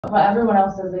But everyone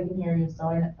else says they can hear you, so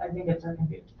I think it's her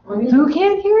computer. Who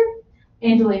can't hear?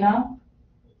 Angelina.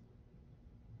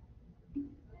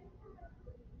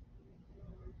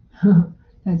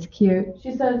 That's cute.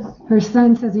 She says. Her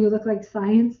son says you look like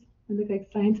science. You look like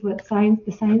science. What science?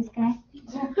 The science guy.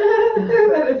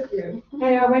 That is cute. And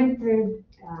I went through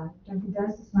Dunkin'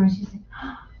 Donuts this morning. She said,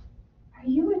 "Are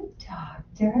you a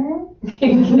doctor?"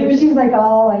 She was like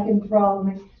all like enthralled.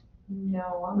 I'm like,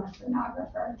 "No, I'm a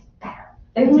stenographer. It's better.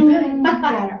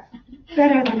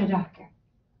 Better than a doctor."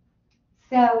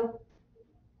 So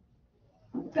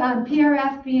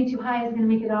PRF being too high is going to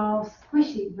make it all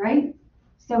squishy, right?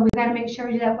 So we got to make sure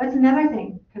we do that. What's another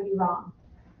thing could be wrong?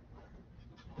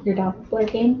 Your Doppler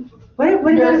gain? What if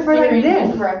we're like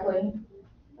this? Correctly.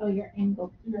 Oh, your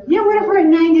angle. Yeah, what if we're at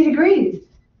 90 degrees?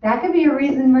 That could be a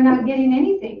reason we're not getting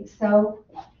anything. So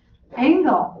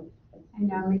angle. I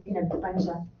know I'm making a bunch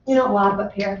of slop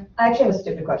up here. I actually have a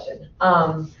stupid question.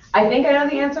 I think I know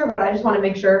the answer, but I just want to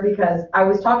make sure because I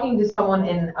was talking to someone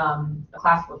in a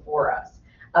class before us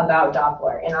about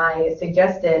Doppler, and I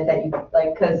suggested that you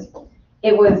like because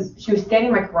she was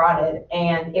scanning my carotid,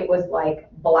 and it was like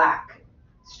black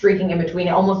streaking in between.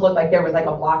 It almost looked like there was like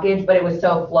a blockage, but it was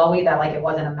so flowy that like it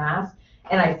wasn't a mass.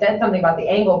 And I said something about the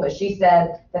angle, but she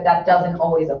said that doesn't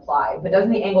always apply. But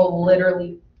doesn't the angle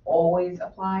literally always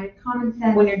apply? Common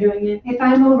sense. When you're doing it? If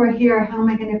I'm over here, how am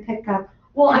I going to pick up?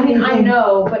 Well, I mean, I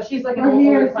know, but she's like in a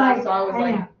older class, like, so I was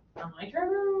like, know. am I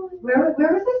tripping? Where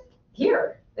was this?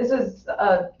 Here. This is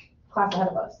a class ahead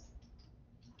of us.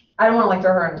 I don't want to like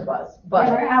throw her under the bus, but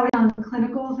We're out on the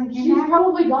clinicals and came She's back.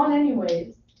 probably gone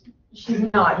anyways. she's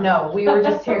not. No, we were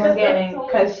just here scanning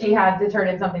because she had to turn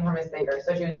in something for Miss Baker,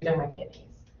 so she was doing my kidneys.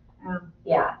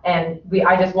 Yeah, and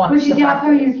I just wanted Was she to down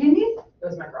for your kidneys? It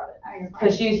was my carotid.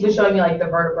 Because she was showing me like the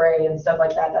vertebrae and stuff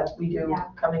like that we do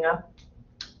coming up.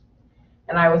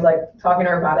 And I was like talking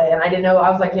to her about it, and I didn't know, I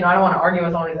was like, I don't want to argue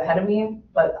with someone who's ahead of me,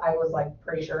 but I was like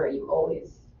pretty sure you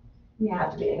always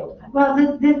have to be able to. Well,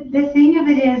 the thing of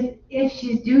it is, if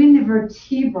she's doing the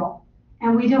vertebral,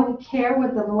 and we don't care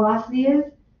what the velocity is,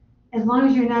 as long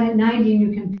as you're not at 90 and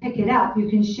you can pick it up, you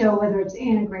can show whether it's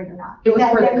integrate or not. It was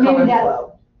for the color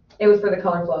flow. It was for the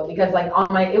color flow because like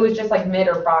it was just like mid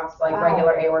or prox, like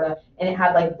regular aorta, and it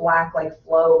had like black like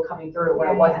flow coming through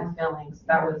where it wasn't filling. So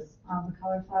that was. The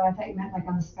color flow. I thought you meant like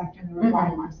on the spectrum there were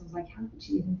line marks. I was like, how could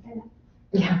she even say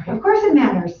that? Yeah. Right. Of course it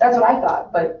matters. That's what I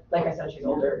thought, but like I said, she's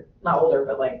older. Not older,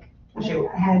 but like she.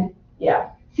 Ahead. Yeah.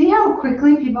 See how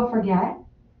quickly people forget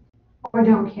or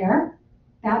don't care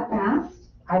that fast?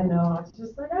 I know. It's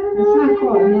just like I don't know. It's not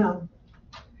cool. No.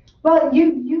 Well,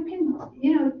 you can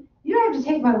you don't have to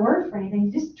take my word for anything.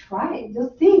 You just try it.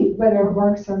 You'll see whether it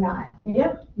works or not.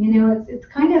 Yeah. It's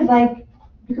kind of like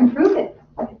you can prove it.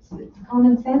 It's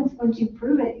common sense once you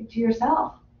prove it to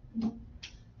yourself.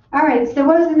 All right, so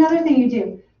what is another thing you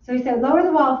do? So we said lower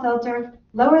the wall filter,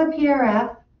 lower the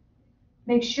PRF,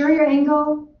 make sure your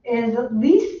angle is at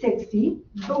least 60,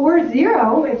 or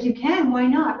 0 if you can, why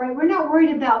not, right? We're not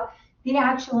worried about the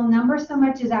actual number so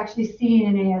much as actually seeing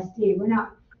an ASD. We're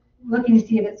not looking to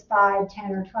see if it's 5,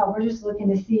 10, or 12. We're just looking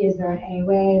to see is there an A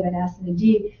wave, an S, and a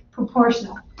D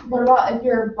proportional. What about if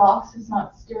your box is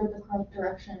not steered the correct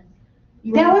direction?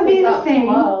 That would be the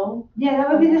same. Flow. Yeah, that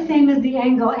would be the same as the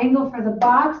angle. Angle for the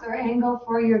box or angle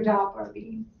for your Doppler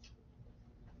beam.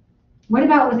 What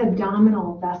about with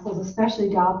abdominal vessels, especially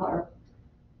Doppler?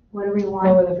 What do we want?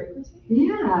 Lower the frequency?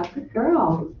 Yeah, good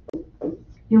girl.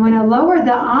 You want to lower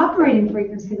the operating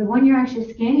frequency, the one you're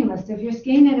actually scanning with. So if you're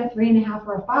scanning at a 3.5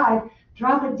 or a 5,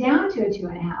 drop it down to a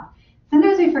 2.5.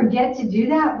 Sometimes we forget to do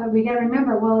that, but we got to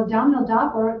remember, well, abdominal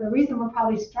Doppler, the reason we're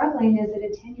probably struggling is it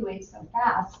attenuates so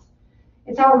fast.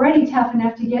 It's already tough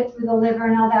enough to get through the liver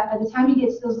and all that. By the time you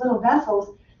get to those little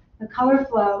vessels, the color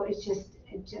flow is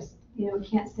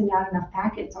can't send out enough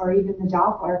packets, or even the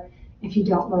Doppler if you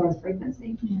don't lower the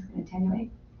frequency. It's going to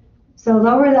attenuate. So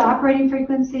lower the operating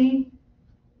frequency.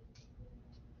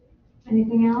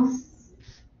 Anything else?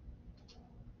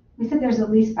 We said there's at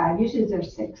least 5. Usually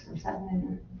there's 6 or 7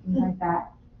 or things like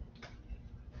that.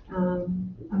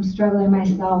 I'm struggling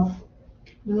myself.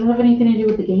 Does it have anything to do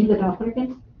with the gain, the Doppler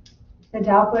gain? The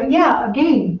Doppler, yeah, a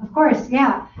gain, of course,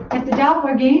 yeah. If the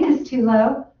Doppler gain is too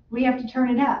low, we have to turn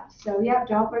it up. So, yeah,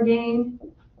 Doppler gain.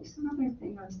 There's some other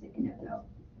thing I was thinking of, though.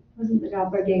 It wasn't the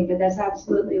Doppler gain, but that's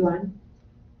absolutely one.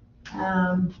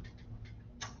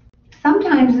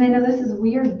 Sometimes, and I know this is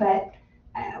weird, but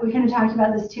we kind of talked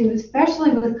about this too,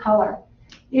 especially with color.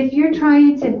 If you're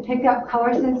trying to pick up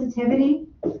color sensitivity,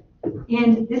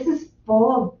 and this is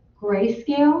full of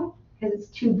grayscale because it's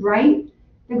too bright,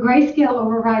 the grayscale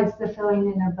overrides the filling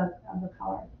in of the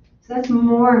color. So that's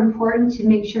more important to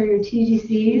make sure your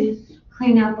TGCs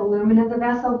clean out the lumen of the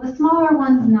vessel. The smaller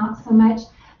ones, not so much,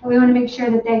 but we want to make sure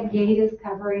that that gate is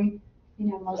covering,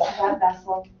 most of that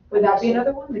vessel. Would that be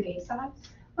another one, the gate size?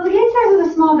 Well, the gate size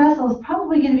of a small vessel is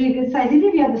probably going to be a good size, even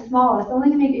if you have the smallest. Only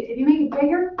to make it, if you make it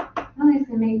bigger, I don't think it's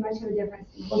going to make much of a difference.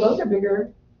 Well, those are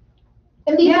bigger.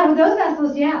 And these Yeah, are, with those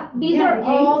vessels, yeah. these Yeah, are the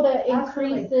all gates, that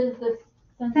absolutely. increases the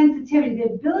Sensitivity,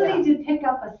 the ability to pick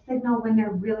up a signal when there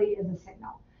really is a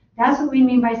signal. That's what we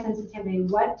mean by sensitivity.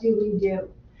 What do we do?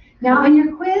 Now, on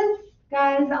your quiz,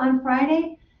 guys, on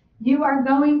Friday, you are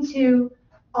going to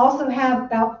also have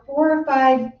about 4 or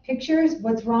 5 pictures.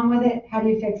 What's wrong with it? How do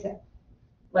you fix it?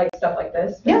 Like stuff like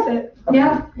this? Yeah. Fix it? Okay.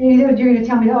 Yeah, you're going to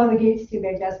tell me, oh, the gate's too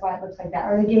big, that's why it looks like that.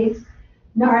 Or the gate's,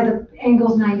 no, or the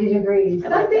angle's 90 degrees.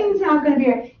 Something's not going to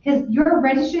be, because your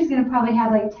registry is going to probably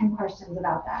have like 10 questions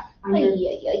about that on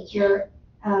your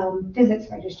physics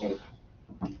registry.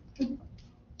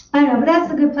 I know, but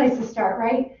that's a good place to start,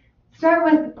 right? Start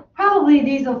with, probably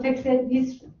these will fix it.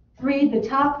 These 3, the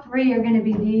top 3 are going to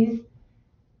be these.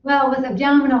 Well, with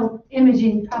abdominal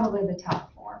imaging, probably the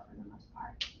top 4 for the most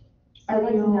part. So Are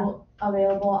let's you know.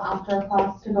 available after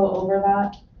class to go over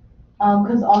that?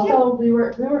 Because also we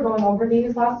were going over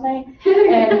these last night,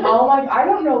 and I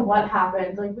don't know what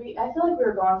happened. I feel like we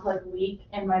were gone for like a week,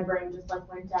 and my brain just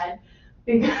went dead.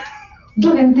 Because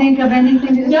You can think of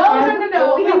anything to describe?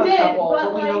 No, we we have a did, couple,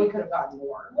 but we know we could have gotten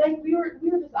more. we were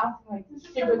just asking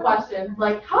stupid questions,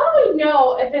 how do we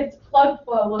know if it's plug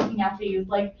flow looking at these?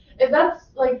 If that's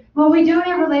Well, we don't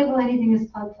ever label anything as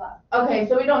plug flow. okay,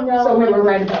 so we don't know. So we were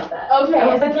right about that. Okay,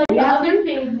 and then the Yeah. other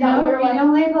things No, that we were you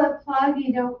don't label it plug,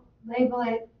 you don't label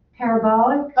it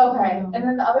parabolic. okay, and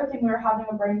then the other thing we were having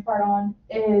a brain fart on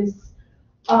is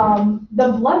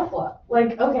the blood flow.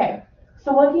 Okay,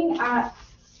 so looking at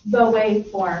the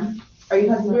waveform, Are you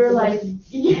talking we were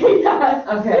yes.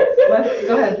 Okay, let's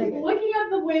go ahead. Take it. Looking at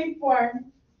the waveform,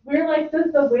 we're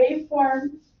does the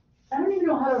waveform, I don't even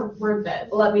know how to word this.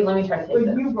 Let me try to take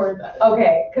this. You word this.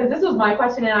 Okay, because this was my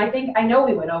question, and I know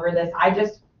we went over this. I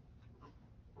just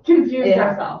Confused Yeah.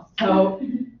 ourselves. So,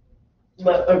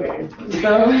 okay.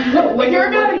 So when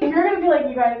You're gonna be like,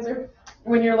 you guys are.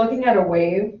 when you're looking at a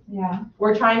wave, Yeah.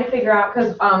 we're trying to figure out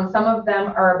because some of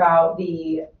them are about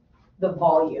the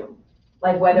volume,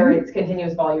 whether it's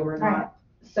continuous volume or Right. not.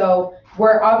 So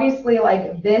we're obviously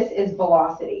this is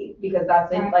velocity because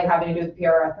that's Right. having to do with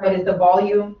PRF. But is the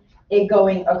volume it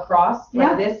going across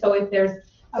Yeah. this? So if there's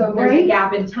A a break?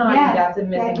 gap in time, Yes. that's a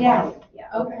missing Yes. volume. Yeah.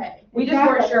 Okay. We just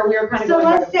weren't sure. We were kind of So going.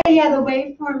 let's say, the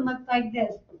waveform looked like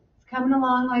this. It's coming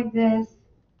along like this,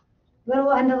 little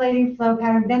undulating flow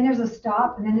pattern, then there's a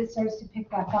stop, and then it starts to pick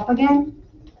back up again.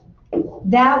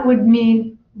 That would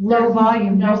mean low There's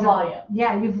volume. No There's a- volume.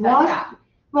 Yeah, you've That lost, gap.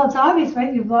 well, it's obvious,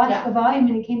 right? You've lost Yeah. the volume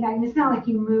and it came back, and it's not like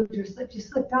you moved or slipped, you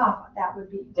slipped off. That would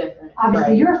be Different.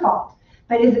 obviously Right. your fault.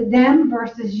 But is it them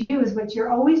versus you is what you're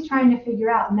always trying to figure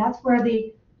out. And that's where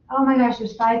the, oh my gosh,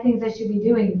 there's 5 things I should be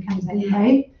doing comes in,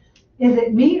 right? Is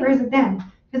it me or is it them?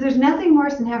 Because there's nothing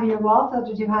worse than having your wall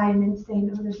filter too high and then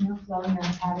saying, oh, there's no flow in your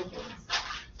catechins.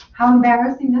 How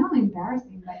embarrassing, not only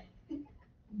embarrassing, but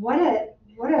what a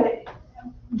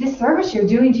disservice you're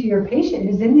doing to your patient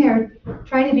who's in there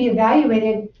trying to be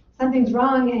evaluated, something's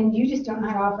wrong and you just don't know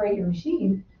how to operate your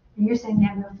machine. And you're saying they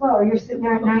have no flow, or you're sitting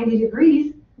there at 90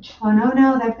 degrees. Oh,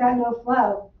 no, they've got no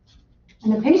flow.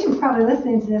 And the patient's probably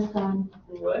listening to this going,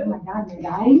 What? oh my God, you're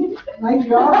dying?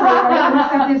 You're all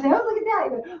they say, oh, look at that.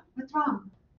 You go, what's wrong?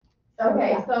 Okay,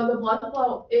 Yeah. so the blood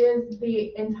flow is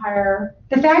the entire.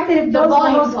 The fact that it The fills the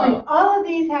volume whole flow. screen, all of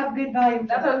these have good volume.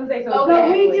 That's flow. what I was gonna say. So But we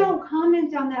technically- don't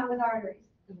comment on that with arteries.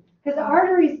 Because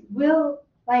arteries will,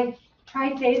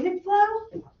 triphasic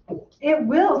flow, it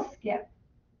will skip.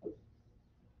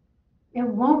 It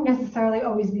won't necessarily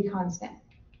always be constant.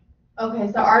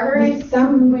 Okay, so arteries,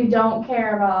 Some- we don't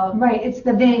care about. Right, it's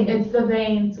the vein. It's the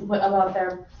veins about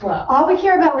their flow. All we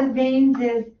care about with veins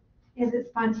is it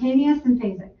spontaneous and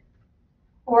phasic?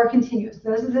 Or continuous?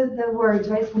 Those are the words,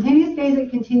 right? Spontaneous, phasic,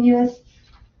 continuous.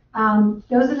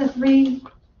 Those are the 3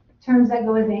 terms that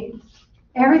go with veins.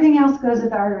 Everything else goes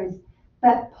with arteries.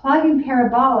 But plug and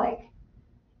parabolic,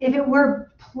 if it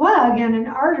were plug in an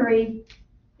artery,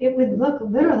 it would look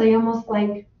literally almost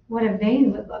like what a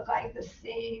vein would look like, the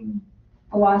same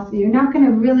velocity. You're not going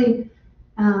to really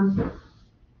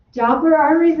Doppler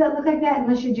arteries that look like that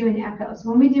unless you're doing echoes.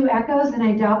 When we do echoes and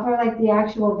I Doppler the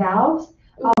actual valves,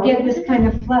 I'll get this kind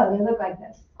of flow. They look like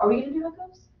this. Are we gonna do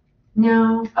echoes?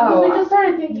 No. We just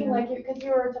started thinking because we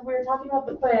were talking about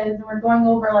the quiz and we're going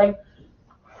over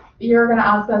you're gonna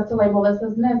ask us to label this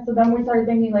as this. So then we started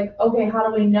thinking like, okay, how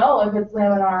do we know if it's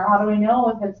laminar? How do we know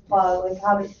if it's plug? Like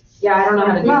how do Yeah, I don't know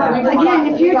how to do Well, that.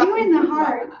 again, if you're doing the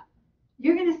heart,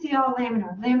 you're gonna see all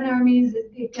laminar. Laminar means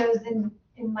it goes in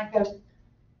like a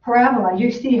parabola.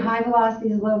 You see high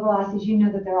velocities, low velocities, you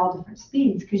know that they're all different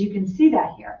speeds because you can see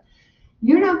that here.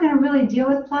 You're not gonna really deal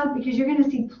with plug because you're gonna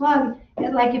see plug,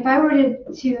 like if I were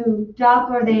to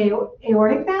Doppler the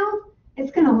aortic valve,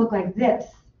 it's gonna look like this.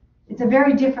 It's a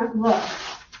very different look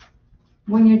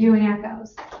when you're doing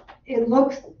echoes. It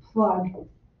looks plug,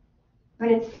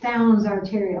 but it sounds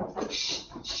arterial. It's like shh,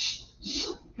 shh, shh,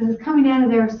 because it's coming out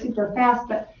of there super fast,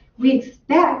 but we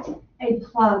expect a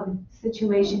plug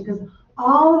situation because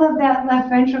all of that left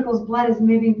ventricle's blood is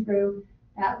moving through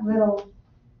that little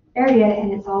area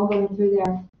and it's all going through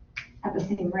there at the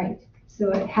same rate. So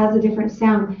it has a different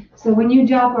sound. So when you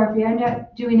Doppler, if you end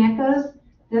up doing echoes,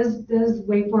 those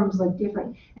waveforms look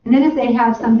different. And then if they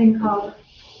have something called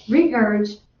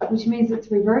regurg, which means it's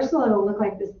reversal, it'll look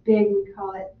like this big,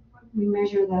 we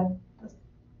measure the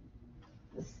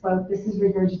slope. This is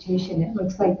regurgitation. It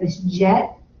looks like this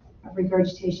jet of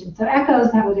regurgitation. So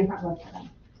echoes have a different look to them.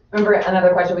 Remember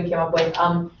another question we came up with?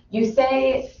 You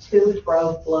say to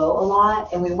fro flow a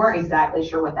lot, and we weren't exactly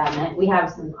sure what that meant. We have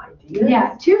some ideas.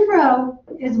 Yeah, to fro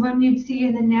is when you'd see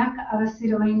in the neck of a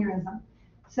pseudoaneurysm.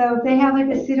 So if they have like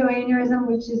a pseudoaneurysm,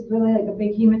 which is really like a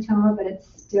big hematoma, but it's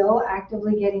still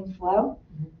actively getting flow,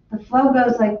 the flow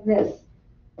goes like this,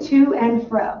 to and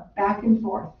fro, back and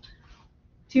forth.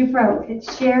 To fro, it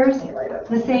shares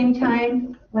the same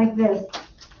time like this.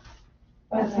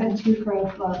 That's what to fro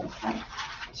flow looks like.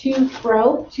 To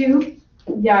fro. To,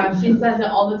 Yeah, she says it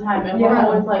all the time, and we're Yeah.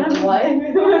 always like, what?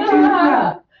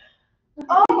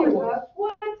 Oh,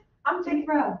 what? I'm to taking.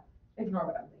 fro, Ignore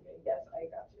what I'm thinking. Yes, I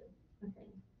got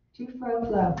you. to fro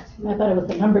flow, I thought it was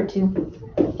the number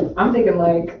 2. I'm thinking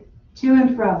like. to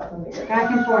and fro,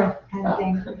 back and forth kind of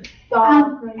thing.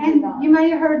 Stop. And you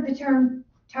might have heard the term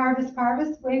tarvis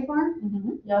parvis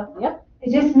waveform. Yep.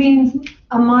 It just means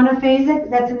a monophasic.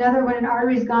 That's another when an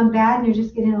artery's gone bad and you're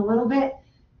just getting a little bit.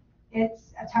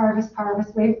 It's a tarvis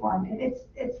parvis waveform.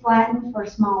 It's Latin for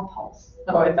small pulse.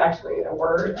 Oh, it's actually a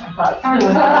word. I thought.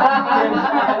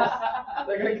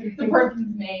 They're gonna keep the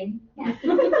person's name.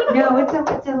 No,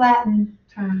 it's a Latin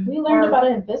term. We learned for about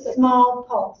it in physics. small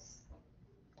pulse.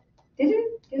 Did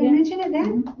you? Did I mention it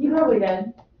then? You probably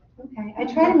did. Okay. I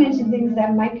try to mention things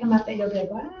that might come up that you'll be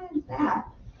like, what is that?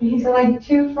 So like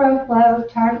to, fro, flow,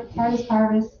 tarvis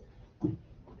parvis.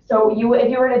 So if you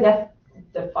were to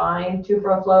define to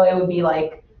fro flow, it would be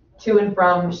like to and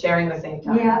from sharing the same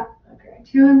time. Yeah. Okay.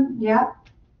 To and, yep,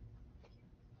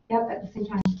 at the same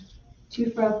time. To,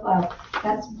 fro, flow.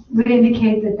 That would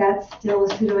indicate that that's still a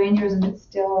pseudoaneurysm. It's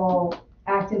still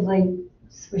actively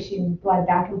swishing blood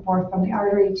back and forth from the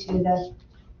artery to the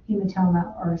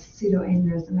hematoma or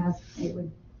pseudoaneurysm, as they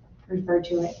would refer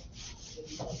to it.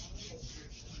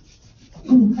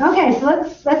 Okay, so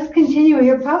let's continue.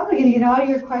 You're probably going to get all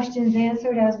your questions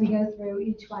answered as we go through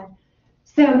each one.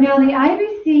 So now the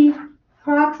IVC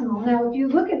proximal. Now, if you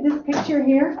look at this picture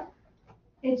here,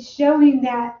 it's showing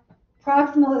that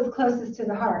proximal is closest to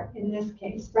the heart in this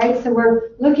case, right? So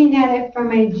we're looking at it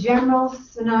from a general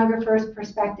sonographer's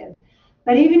perspective.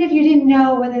 But even if you didn't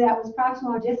know whether that was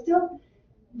proximal or distal,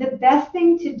 the best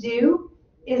thing to do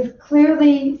is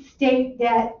clearly state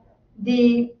that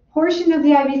the portion of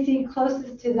the IVC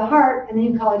closest to the heart, and then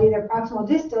you can call it either proximal or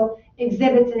distal,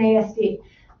 exhibits an ASD.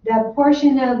 The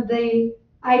portion of the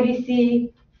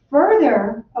IVC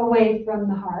further away from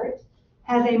the heart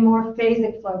has a more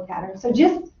phasic flow pattern. So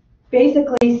just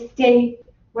basically state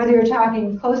whether you're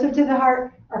talking closer to the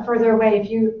heart or further away if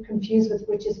you're confused with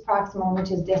which is proximal and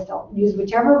which is distal. Use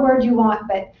whichever word you want,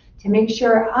 but to make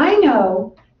sure I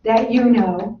know that you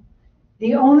know,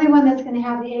 the only one that's going to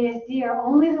have the ASD are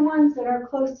only the ones that are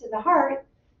close to the heart,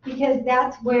 because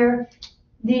that's where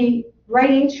the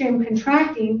right atrium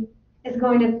contracting is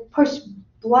going to push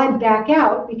blood back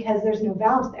out because there's no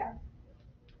valves there.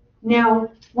 Now,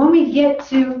 when we get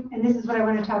to, and this is what I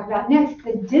want to talk about next,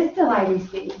 the distal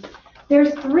IVC,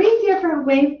 there's 3 different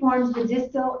waveforms the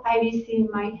distal IVC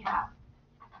might have.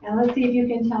 Now let's see if you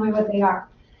can tell me what they are.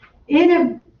 In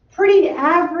a pretty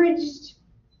average,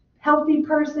 healthy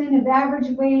person of average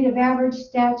weight, of average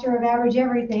stature, of average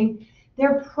everything,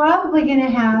 they're probably going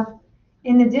to have,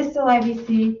 in the distal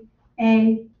IVC,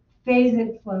 a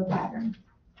phasic flow pattern.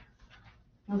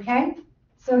 Okay?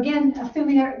 So again,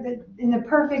 assuming that in the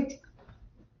perfect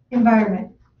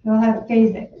environment, they'll have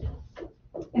phasic.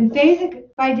 And phasic,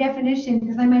 by definition,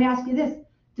 because I might ask you this,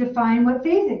 define what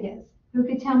phasic is. Who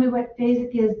could tell me what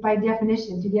phasic is by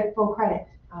definition to get full credit?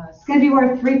 It's going to be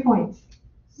worth 3 points.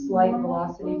 Slight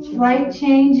velocity change. Slight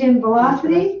change in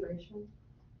velocity Respiration.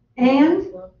 and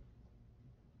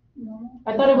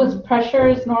I thought it was pressure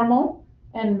is normal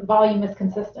and volume is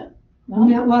consistent. No?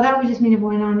 no, well, that would just mean it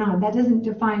went on and on. That doesn't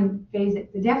define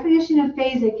phasic. The definition of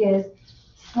phasic is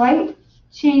slight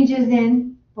changes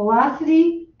in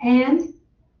velocity and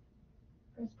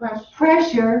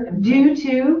pressure due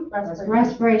to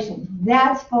respiration.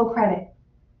 That's full credit.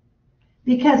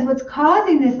 Because what's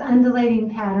causing this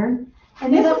undulating pattern,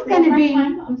 and this is going to be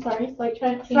I'm sorry,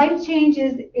 slight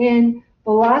changes in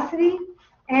velocity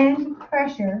and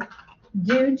pressure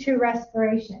due to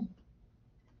respiration.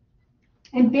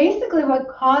 And basically what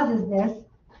causes this,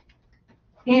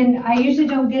 and I usually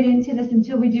don't get into this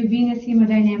until we do venous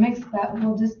hemodynamics, but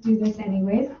we'll just do this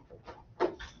anyways.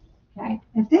 Okay,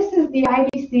 if this is the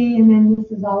IVC and then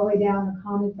this is all the way down the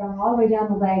common front, all the way down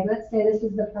the leg, let's say this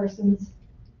is the person's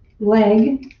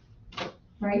leg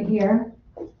right here.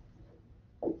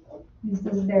 This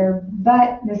is their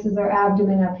butt, this is their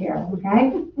abdomen up here,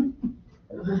 okay?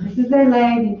 This is their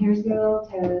leg, and here's their little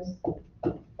toes.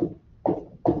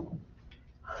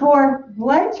 For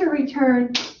blood to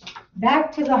return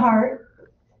back to the heart,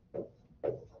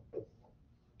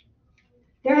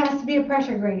 there has to be a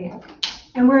pressure gradient.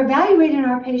 And we're evaluating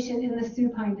our patient in the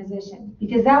supine position,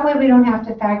 because that way we don't have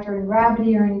to factor in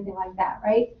gravity or anything like that,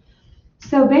 right?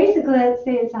 So basically, let's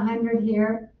say it's 100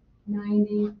 here,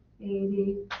 90,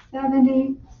 80,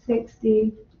 70,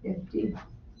 60, 50,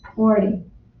 40,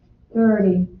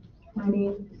 30,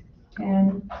 20,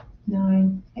 10,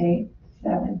 9, 8,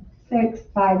 7, 6,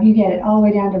 5. You get it all the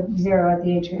way down to 0 at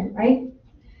the atrium, right?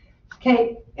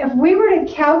 Okay, if we were to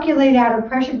calculate out a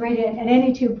pressure gradient at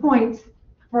any 2 points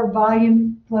for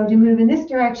volume flow to move in this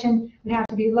direction, it would have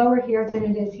to be lower here than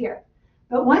it is here.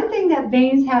 But one thing that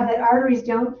veins have that arteries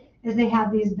don't is they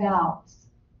have these valves,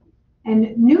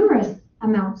 and numerous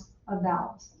amounts of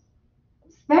valves,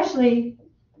 especially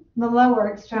the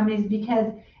lower extremities,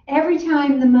 because every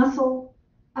time the muscle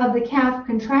of the calf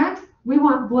contracts, we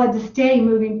want blood to stay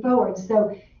moving forward.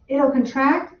 So it'll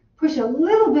contract, push a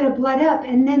little bit of blood up,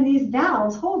 and then these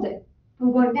valves hold it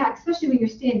from going back, especially when you're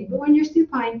standing. But when you're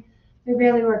supine, they're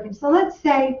barely working. So let's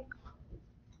say,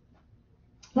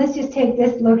 let's just take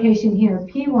this location here,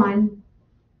 P1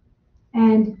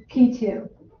 and P2.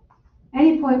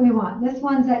 Any point we want. This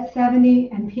one's at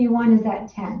 70 and P1 is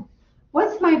at 10.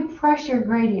 What's my pressure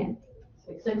gradient?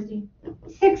 60.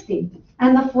 60.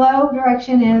 And the flow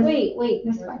direction is? Wait,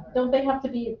 this way. don't they have to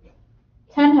be,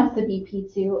 10 has to be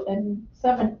P2 and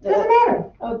 7? Doesn't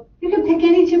matter. Oh. You can pick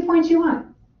any 2 points you want.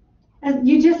 And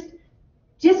you just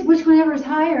which whenever is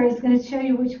higher is going to show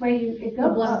you which way it The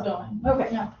goes. blood's going.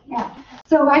 Okay. Yeah.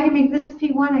 So I can make this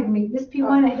P1, I can make this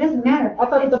P1, it doesn't matter. I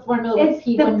thought the formula was It's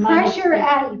P1 the minus pressure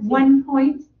at P2. 1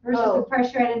 point versus Oh. the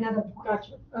pressure at another point.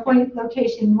 Gotcha. Okay. Point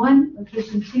location 1,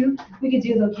 location 2. We could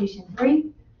do location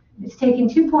 3. It's taking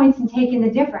 2 points and taking the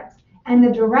difference. And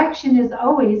the direction is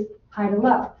always high to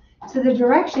low. So the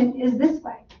direction is this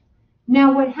way.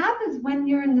 Now what happens when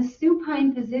you're in the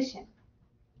supine position?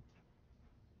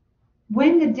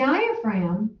 When the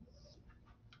diaphragm,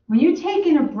 when you take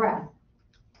in a breath,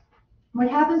 what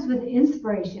happens with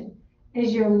inspiration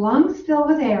is your lungs fill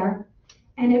with air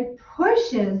and it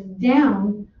pushes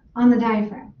down on the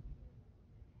diaphragm.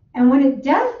 And when it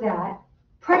does that,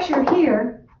 pressure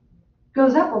here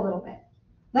goes up a little bit.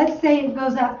 Let's say it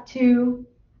goes up to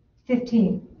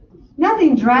 15.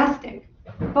 Nothing drastic.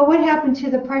 But what happened to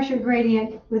the pressure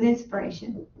gradient with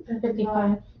inspiration?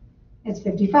 55. It's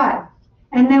 55.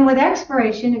 And then with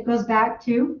expiration, it goes back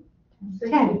to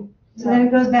 10. So then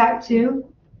it goes back to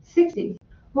 60.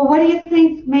 Well, what do you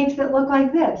think makes it look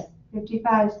like this?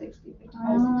 55, 60,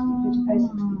 55, 60, 55,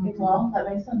 60, 55. Well,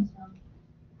 that makes sense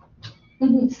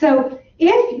now. So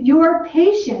if your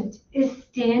patient is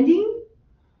standing,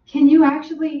 can you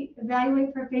actually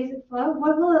evaluate for phasic flow?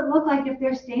 What will it look like if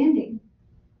they're standing?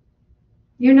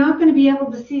 You're not going to be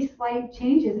able to see slight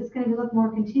changes. It's going to look more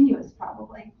continuous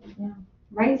probably. Yeah.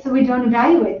 Right? So we don't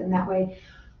evaluate them that way.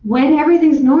 When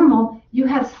everything's normal, you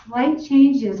have slight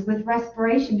changes with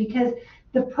respiration because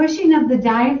the pushing of the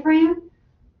diaphragm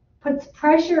puts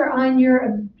pressure on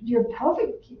your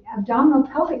abdominal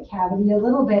pelvic cavity a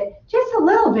little bit, just a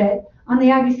little bit on the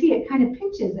IVC. It kind of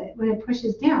pinches it when it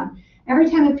pushes down. Every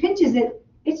time it pinches it,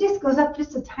 it just goes up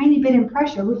just a tiny bit in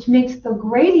pressure, which makes the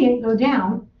gradient go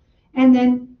down. And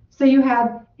then, so you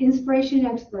have inspiration,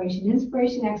 expiration,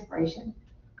 inspiration, expiration.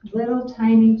 Little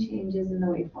tiny changes in the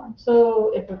waveform.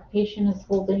 So if a patient is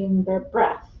holding their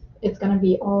breath, it's going to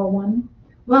be all one?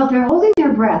 Well, if they're holding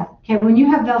their breath, okay, when you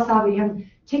have Valsalva, you have to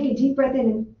take a deep breath in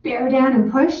and bear down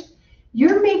and push.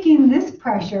 You're making this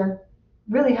pressure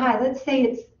really high. Let's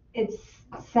say it's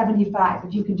 75,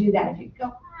 if you could do that, if you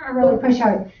go really push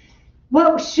hard.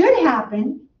 What should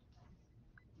happen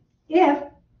if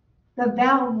the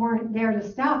valve weren't there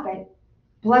to stop it,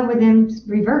 blood would then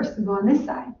reverse and go on this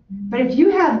side. But if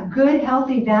you have good,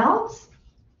 healthy valves,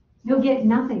 you'll get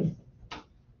nothing.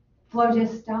 Flow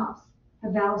just stops. The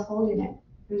valve's holding it.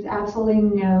 There's absolutely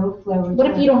no flow return. What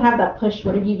if you don't have that push?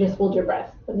 What if you just hold your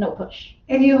breath with no push?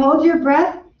 If you hold your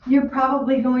breath, you're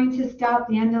probably going to stop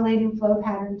the undulating flow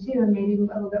pattern too, and maybe a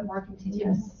little bit more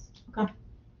continuous. Okay.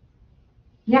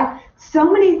 Yeah,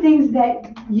 so many things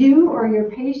that you or your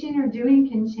patient are doing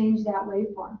can change that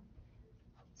waveform.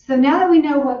 So now that we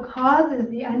know what causes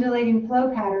the undulating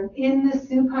flow pattern in the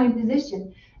supine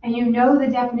position, and you know the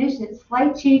definition, it's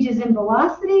slight changes in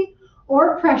velocity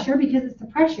or pressure, because it's the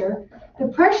pressure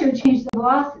changes the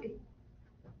velocity.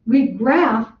 We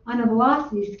graph on a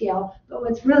velocity scale, but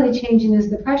what's really changing is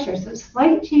the pressure. So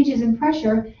slight changes in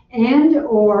pressure and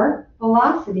or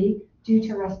velocity due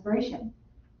to respiration.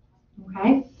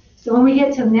 Okay? So when we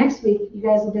get to next week, you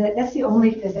guys will be like, that's the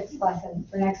only physics lesson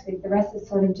for next week. The rest is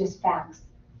sort of just facts.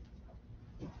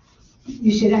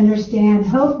 You should understand,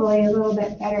 hopefully, a little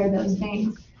bit better those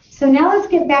things. So now let's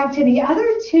get back to the other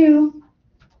two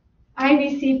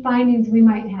IVC findings we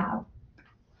might have.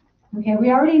 Okay,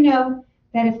 we already know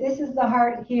that if this is the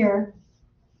heart here,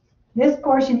 this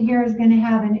portion here is going to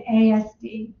have an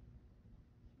ASD.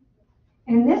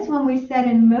 And this one we said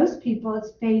in most people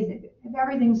it's phasic, if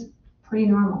everything's pretty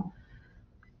normal.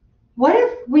 What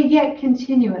if we get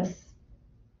continuous?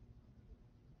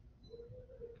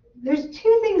 There's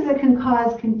two things that can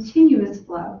cause continuous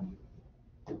flow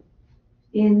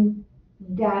in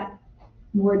that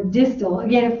more distal.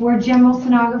 Again, if we're general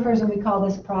sonographers and we call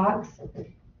this prox,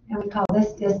 and we call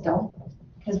this distal,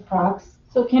 because prox.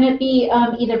 So can it be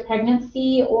either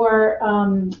pregnancy or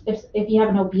if you have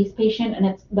an obese patient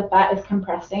and the fat is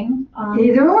compressing?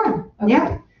 Either or, Okay.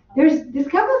 yeah. There's a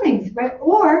couple of things, right?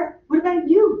 Or what about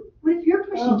you? What if you're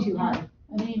pushing too hard?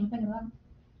 I didn't even think of that.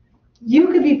 You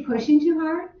could be pushing too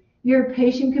hard. Your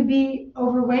patient could be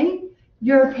overweight.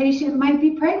 Your patient might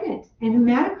be pregnant and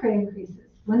hematocrit increases.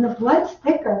 When the blood's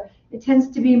thicker, it tends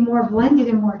to be more blended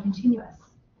and more continuous.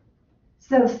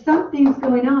 So something's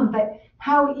going on, but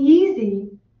how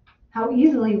easily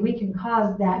we can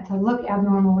cause that to look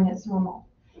abnormal when it's normal.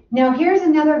 Now here's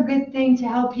another good thing to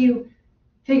help you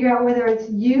figure out whether it's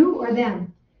you or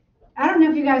them. I don't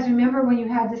know if you guys remember when you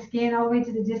had to scan all the way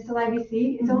to the distal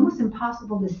IVC, it's almost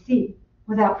impossible to see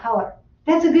without color.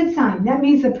 That's a good sign. That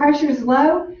means the pressure is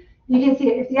low. You can see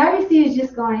it. If the IVC is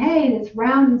just going, hey, and it's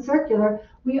round and circular,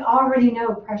 we already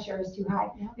know pressure is too high.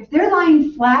 If they're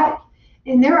lying flat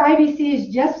and their IVC is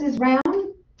just as round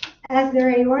as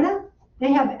their aorta,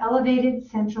 they have elevated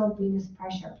central venous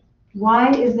pressure.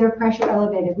 Why is their pressure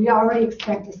elevated? We already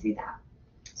expect to see that.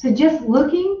 So just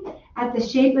looking at the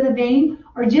shape of the vein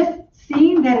or just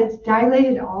seeing that it's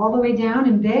dilated all the way down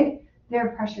and big, their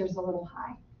pressure is a little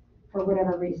high for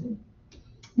whatever reason.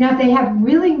 Now, if they have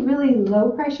really, really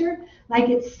low pressure, like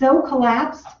it's so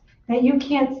collapsed that you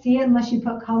can't see it unless you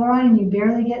put color on and you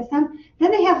barely get some,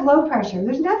 then they have low pressure.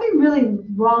 There's nothing really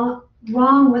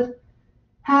wrong with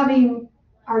having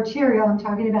arterial, I'm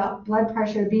talking about blood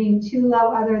pressure being too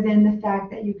low, other than the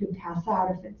fact that you could pass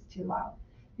out if it's too low.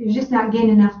 You're just not getting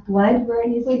enough blood where it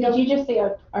needs to go. Did you just say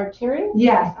arterial?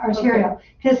 Yes, arterial.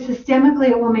 Because systemically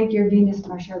it will make your venous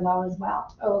pressure low as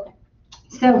well. Oh, okay.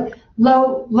 So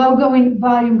low going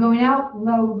volume going out,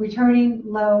 low returning,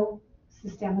 low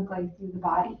systemically through the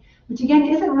body, which again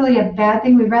isn't really a bad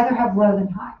thing. We'd rather have low than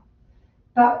high.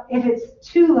 But if it's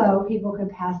too low, people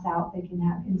could pass out. They can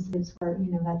have incidents where,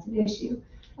 that's an issue.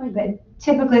 But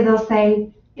typically they'll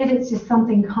say, if it's just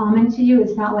something common to you,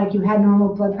 it's not like you had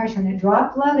normal blood pressure and it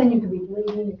dropped low, then you could be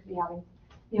bleeding, you could be having,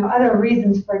 other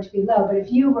reasons for it to be low. But if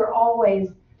you were always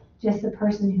just the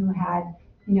person who had,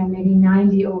 maybe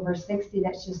 90 over 60,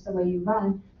 that's just the way you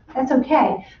run, that's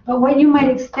okay. But what you might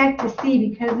expect to see,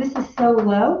 because this is so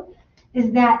low,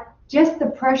 is that just the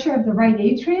pressure of the right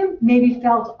atrium maybe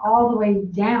felt all the way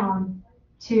down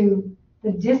to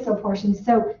the distal portion.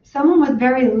 So someone with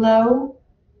very low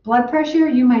blood pressure,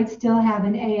 you might still have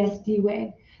an ASD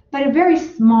wave, but a very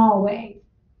small wave.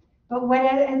 But what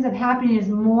ends up happening is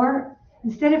more,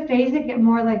 instead of phasic, it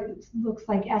more looks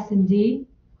like S&D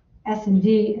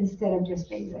instead of just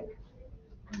phasic.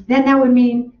 Then that would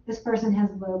mean this person has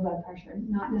low blood pressure,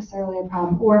 not necessarily a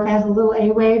problem. Or if it has a little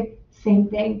A wave, same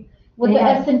thing. Would the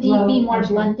S&D be more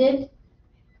blended?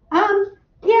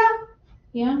 Yeah.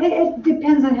 Yeah. It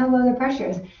depends on how low the pressure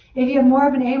is. If you have more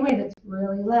of an A wave, it's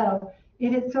really low.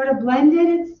 If it's sort of blended,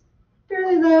 it's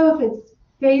fairly low. If it's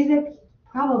phasic,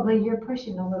 probably you're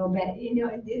pushing a little bit.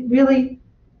 It really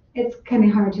it's kind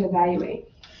of hard to evaluate.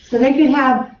 So they could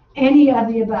have any of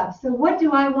the above. So what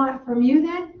do I want from you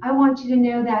then? I want you to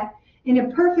know that in a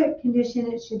perfect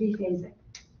condition, it should be phasic.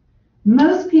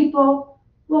 Most people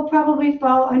will probably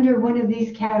fall under one of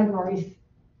these categories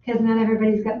because not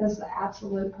everybody's got this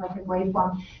absolute perfect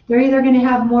waveform. They're either going to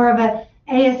have more of a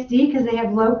ASD because they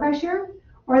have low pressure,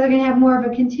 or they're going to have more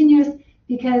of a continuous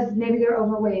because maybe they're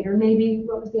overweight, or maybe,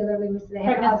 what was the other thing? They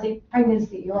have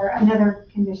pregnancy or another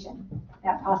condition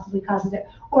that possibly causes it,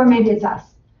 or maybe it's us.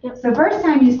 Yep. So first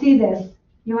time you see this,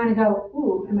 you want to go,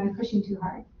 ooh, am I pushing too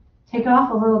hard? Take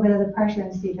off a little bit of the pressure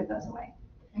and see if it goes away.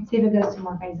 And see if it goes to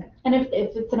more phasic. And if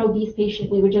it's an obese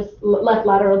patient, we would just left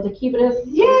lateral decubitus.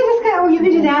 Yeah, just kind of, or you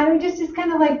could do that, or just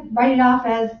kind of like write it off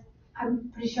as, I'm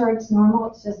pretty sure it's normal,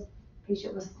 it's just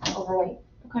patient was overweight.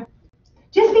 Okay.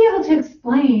 Just be able to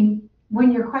explain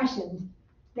when you're questioned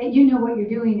that you know what you're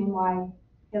doing and why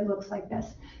it looks like this.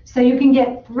 So you can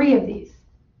get 3 of these.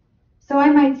 So I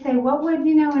might say, what would, an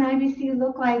IBC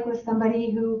look like with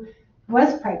somebody who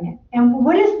was pregnant? And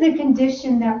what is the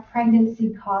condition that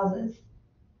pregnancy causes?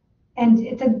 And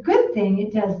it's a good thing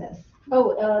it does this.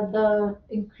 Oh, the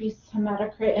increased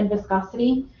hematocrit and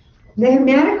viscosity. The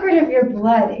hematocrit of your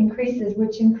blood increases,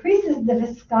 which increases the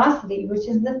viscosity, which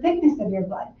is the thickness of your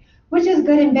blood, which is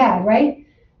good and bad, right?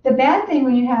 The bad thing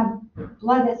when you have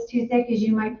blood that's too thick is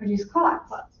you might produce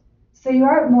clots. So you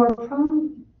are more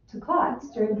prone to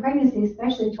clots during pregnancy,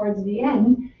 especially towards the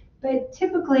end. But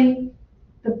typically,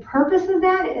 the purpose of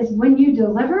that is when you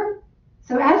deliver.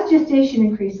 So as gestation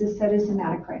increases, so does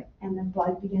hematocrit, and the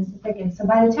blood begins to thicken. So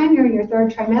by the time you're in your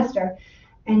 3rd trimester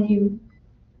and you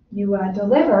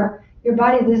deliver, your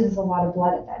body loses a lot of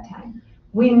blood at that time.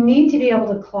 We need to be able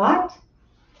to clot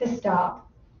to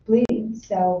stop bleeding.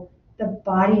 So the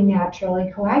body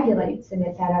naturally coagulates, and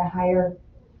it's at a higher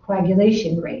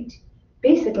coagulation rate.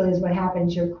 Basically is what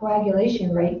happens. Your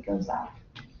coagulation rate goes up.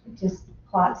 It just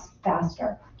clots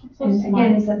faster. So and smart.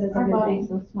 again, it says it's a Our good body's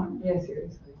thing. so smart. Yeah,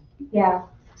 seriously. Yeah.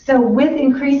 So with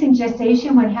increasing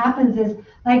gestation, what happens is,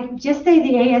 like, just say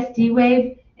the ASD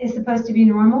wave is supposed to be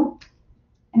normal.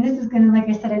 And this is going to, like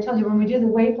I said, I told you, when we do the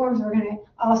waveforms, we're going to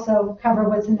also cover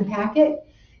what's in the packet.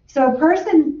 So a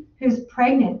person who's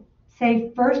pregnant,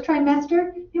 say 1st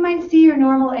trimester, you might see your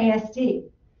normal ASD.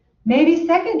 Maybe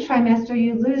 2nd trimester,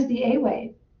 you lose the A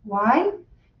wave. Why?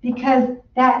 Because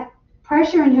that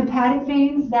pressure in hepatic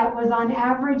veins that was on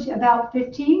average about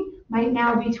 15 might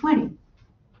now be 20.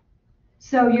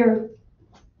 So your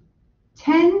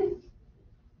 10,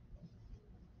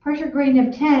 pressure gradient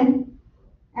of 10,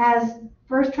 as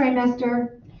 1st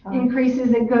trimester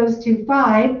increases, it goes to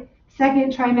 5.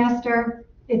 2nd trimester,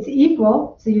 it's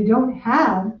equal, so you don't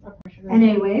have an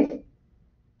A wave.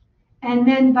 And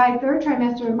then by 3rd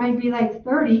trimester, it might be like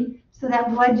 30, so that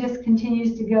blood just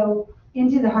continues to go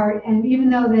into the heart. And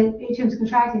even though the atrium is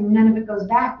contracting, none of it goes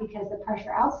back because the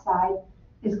pressure outside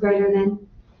is greater than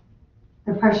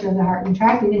the pressure of the heart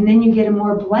contracting. And then you get a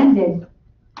more blended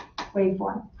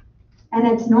waveform. And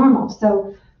that's normal.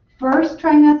 So 1st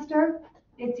trimester,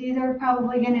 it's either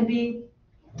probably going to be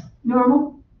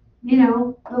normal,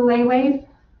 little A wave,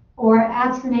 or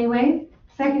absent A wave.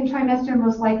 2nd trimester,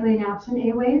 most likely an absent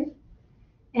A wave.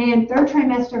 And 3rd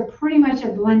trimester, pretty much a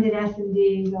blended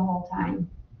S&D the whole time.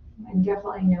 And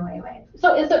definitely no A wave.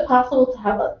 So is it possible to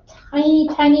have a tiny,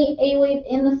 tiny A wave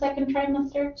in the 2nd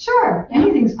trimester? Sure,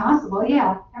 anything's possible,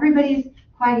 yeah. Everybody's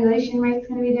coagulation rate's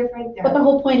going to be different. But the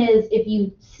whole point is, if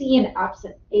you see an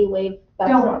absent A wave,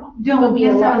 that's normal. Don't be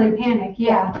necessarily alarmed. panic,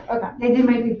 yeah. Okay. They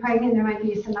might be pregnant, there might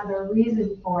be some other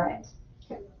reason for it.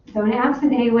 So an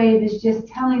absent A wave is just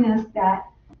telling us that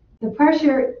the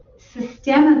pressure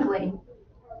systemically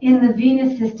in the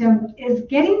venous system is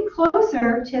getting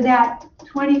closer to that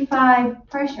 25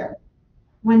 pressure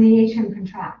when the atrium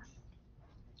contracts.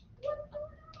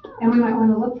 And we might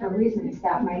want to look for reasons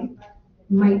that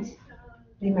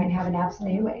they might have an absent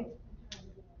A wave.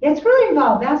 It's really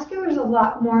involved. Vascular is a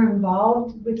lot more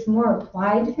involved. It's more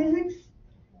applied physics.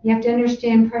 You have to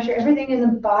understand pressure. Everything in the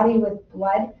body with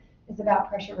blood is about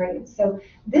pressure gradients. So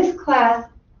this class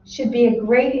should be a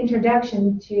great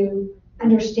introduction to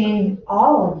understanding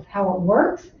all of how it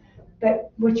works,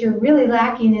 but what you're really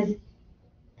lacking is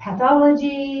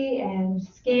pathology and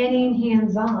scanning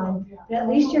hands-on, but at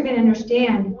least you're going to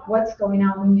understand what's going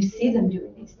on when you see them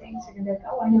doing these things. You're going to be like,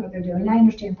 oh, I know what they're doing. I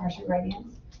understand pressure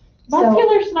gradients.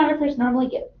 Vascular sonographers normally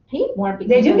get paid more because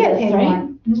They do of get this, paid right? more.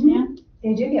 Mm-hmm. Yeah.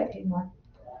 They do get paid more.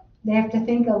 They have to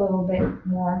think a little bit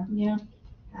more. Yeah.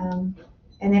 And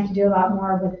they have to do a lot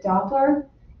more with Doppler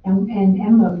and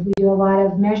M-mode. We do a lot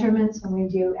of measurements when we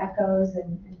do echoes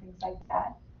and things like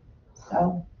that.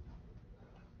 So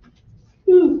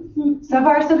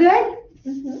far so good?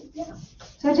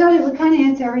 So I told you, we kind of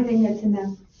answer everything that's in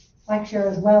the lecture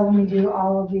as well when we do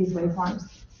all of these waveforms.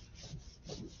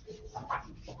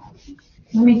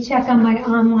 Let me check on my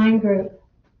online group.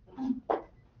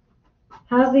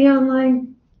 How's the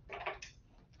online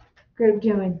group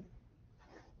doing?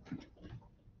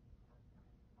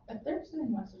 If they're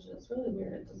sending messages, it's really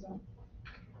weird, it doesn't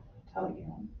tell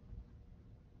you.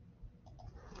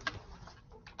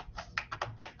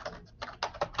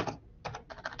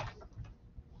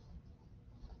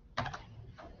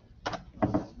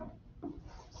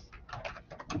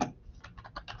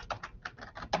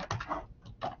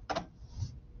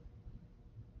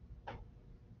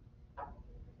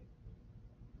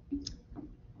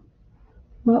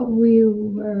 What we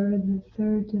were the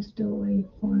third distal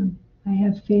waveform. I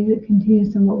have phasic,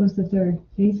 continuous, and what was the third?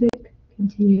 Phasic,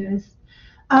 continuous.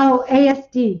 Oh,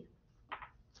 ASD.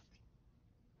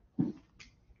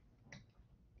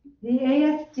 The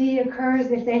ASD occurs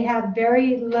if they have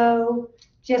very low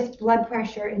just blood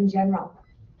pressure in general.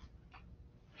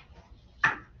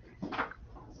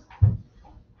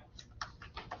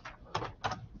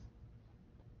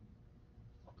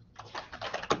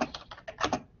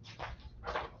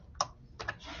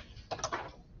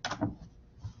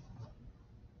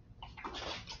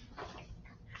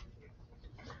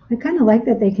 I kind of like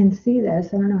that they can see this.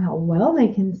 I don't know how well they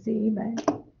can see,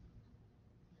 but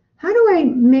how do I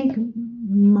make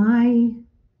my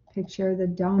picture the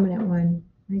dominant one?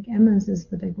 Like Emma's is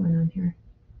the big one on here.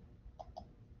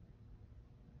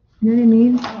 You know what I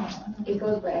mean? It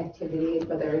goes by activity,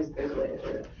 but there's a way to do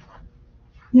it.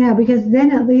 Yeah, because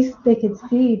then at least they could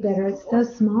see better. It's so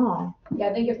small. Yeah,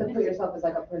 I think you have to put yourself as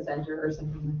like a presenter or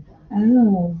something like that.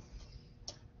 Oh.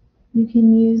 You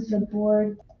can use the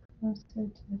board closer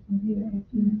to the computer if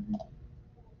you.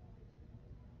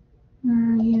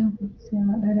 Where are you? See a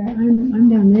lot better. I'm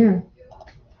down there.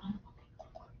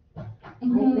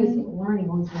 This learning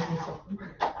always makes me so hungry.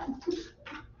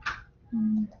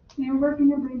 You're working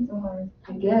your brain so hard.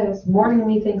 I guess. Morning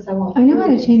me thinks I want. I know how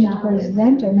to food. change the Now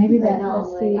presenter. Maybe it's- that. I know,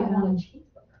 Let's like, see. I want a cheeseburger.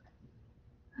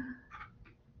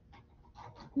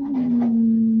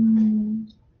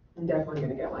 I'm definitely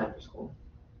gonna get one after school.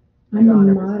 I'm a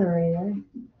 100%. moderator.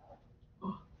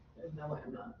 There's no way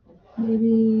I'm not.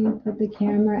 Maybe put the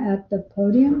camera at the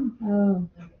podium. Oh.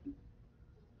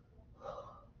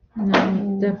 No,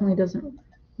 it definitely doesn't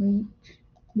reach.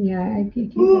 Yeah, I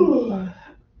keep it.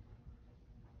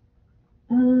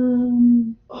 Oh,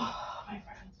 my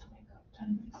friends to wake up 10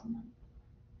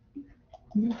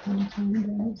 minutes a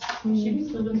month. She be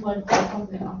sleeping till like 4 o'clock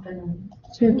in the afternoon.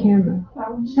 It's your camera.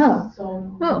 She's Oh. So.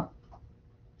 Oh,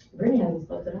 Brittany hasn't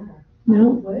slept at all. No.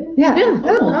 What? Yeah. yeah.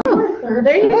 Oh.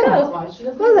 There you go. That's why she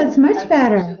doesn't- Oh, that's much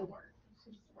better. She doesn't work.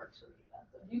 She just works really bad.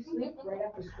 You sleep right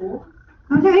after school?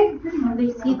 Okay. They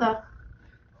see the.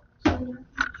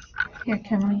 Here,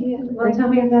 can we? Well, tell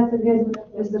me if that's a good.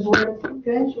 Is the board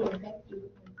good?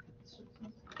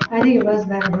 I think it was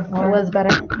better before. It was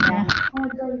better. Yeah. Oh,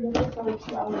 girl, you have to like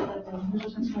 2 hours a day. You're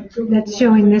just like 2 That's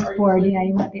showing this board. Yeah,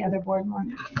 you want the other board more.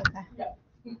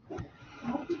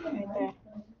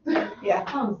 Yeah.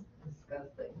 Sounds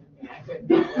disgusting. Yeah, I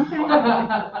couldn't.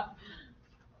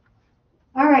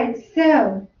 All right,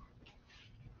 so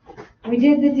we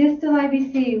did the distal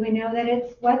IBC. We know that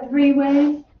it's what 3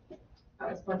 ways?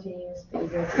 Spontaneous,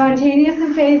 phasic. Spontaneous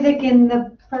and phasic in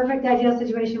the perfect ideal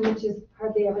situation, which is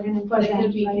hardly ever going to But it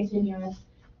could be present. continuous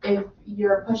if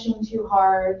you're pushing too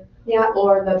hard, Yeah,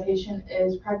 or the patient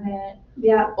is pregnant,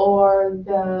 yeah, or if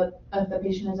the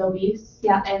patient is obese.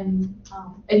 Yeah. And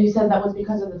you said that was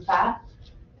because of the fat?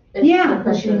 It's yeah. the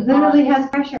pressure It literally on- has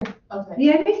pressure. Okay. The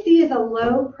IBC is a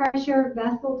low pressure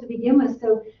vessel to begin with,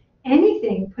 so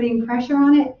anything putting pressure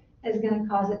on it is going to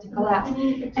cause it to collapse.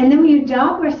 And then when you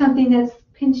Doppler something that's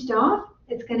pinched off,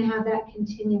 it's going to have that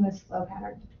continuous flow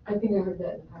pattern. I think I heard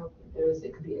that how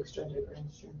it could be extrinsic or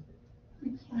intrinsic.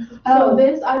 So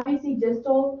this IBC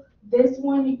distal, this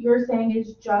one you're saying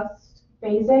is just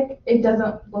phasic? It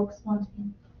doesn't look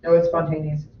spontaneous? No, it's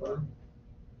spontaneous as well.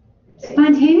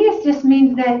 Spontaneous just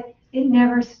means that it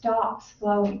never stops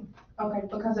flowing. Okay,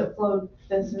 because it flowed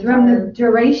this From the entire.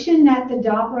 duration that the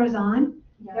Doppler's on,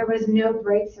 Yeah. there was no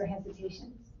breaks or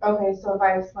hesitations. Okay, so if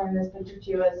I explain this picture to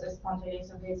you as a spontaneous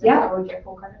and phasic, Yeah. I would get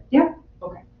full credit? Yeah.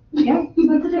 Okay. Yeah.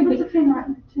 What's the difference between that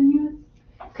and continuous?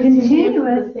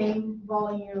 Continuous. The same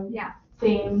volume. Yeah.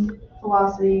 Same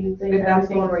velocity, same If that's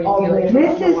the everything, one where you all feel the way like- through.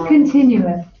 This is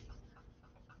continuous.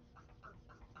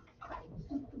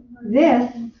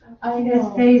 This I is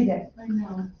know, phasic. I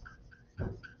know.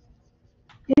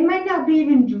 It might not be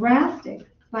even drastic,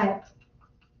 but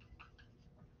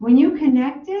when you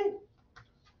connect it,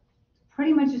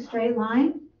 pretty much a straight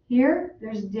line, Here,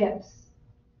 there's dips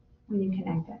when you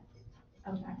connect it.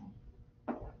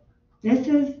 Okay. This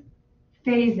is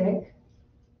phasic.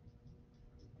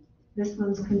 This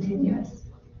one's continuous.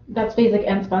 That's basic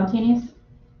and spontaneous?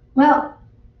 Well,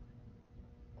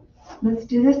 let's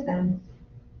do this then.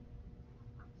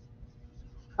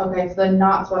 Okay, so then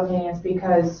not spontaneous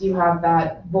because you have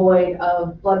that void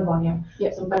of blood volume.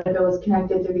 Yep. So, but if it was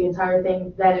connected through the entire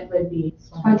thing, then it would be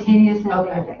Spontaneous and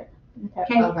Okay. phasic.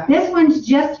 Okay, Okay, this one's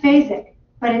just phasic,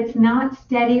 but it's not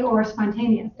steady or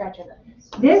spontaneous. gotcha.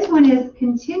 This one is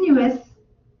continuous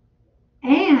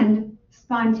and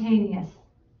spontaneous.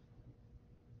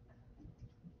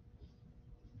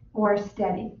 Or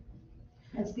steady.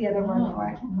 That's the other word for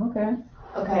it. Okay.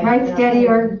 Okay. Right, yeah. steady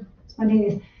or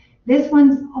spontaneous. This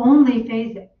one's only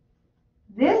phasic.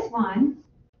 This one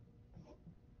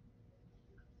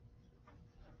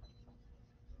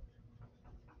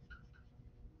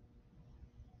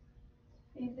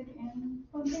Basic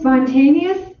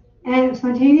and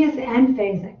spontaneous and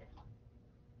phasic.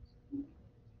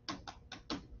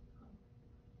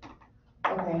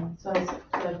 Okay, so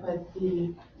I put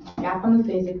the gap on the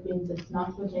phasic means it's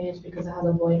not spontaneous because it has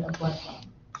a void of blood flow.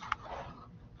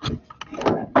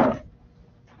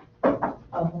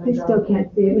 Oh, I still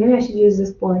can't see it. Maybe I should use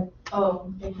this board.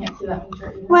 Oh, they can't see that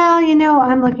picture either. Well, you know,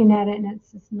 I'm looking at it and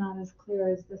it's just not as clear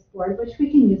as this board, which we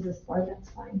can use this board, that's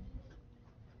fine.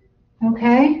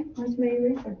 Okay, where's my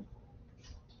eraser?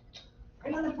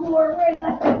 Right on the floor, right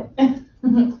left it.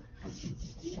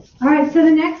 All right, so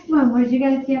the next one, what did you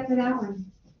guys see after that one?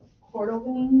 portal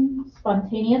vein,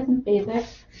 spontaneous and phasic.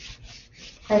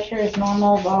 Pressure is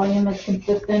normal, volume is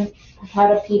consistent,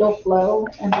 hepatopedal flow,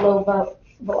 and low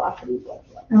velocity blood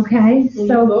flow. Okay, So you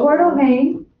so vote portal for-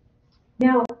 vein.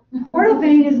 Now, portal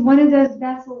vein is one of those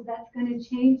vessels that's going to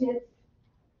change its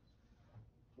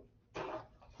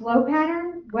flow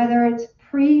pattern, whether it's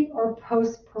pre or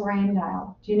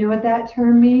post-prandial. Do you know what that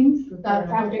term means?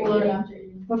 That's After before eating. and after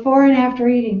eating. Before and after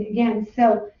eating. Again,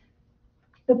 so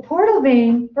the portal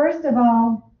vein, first of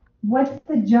all, what's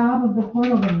the job of the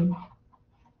portal vein?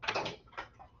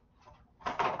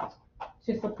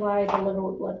 To supply the liver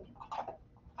with blood.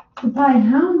 Supply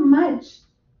how much?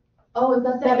 Oh, is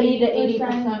that the 70 to 80%?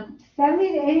 80%.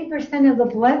 70 to 80% of the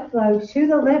blood flow to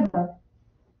the liver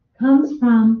comes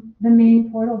from the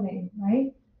main portal vein,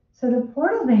 right? So the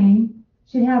portal vein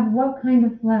should have what kind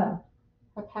of flow?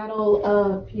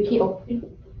 Hepatopedal.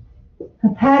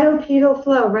 Hepatopedal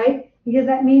flow, right? Because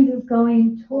that means it's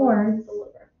going towards the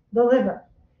liver. the liver.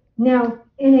 Now,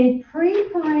 in a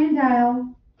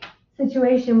pre-prandial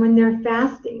situation when they're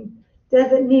fasting,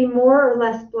 does it need more or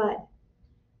less blood?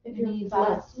 If It you're needs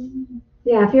less. fasting.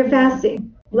 Yeah, if you're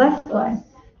fasting, less blood.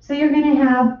 So you're going to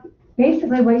have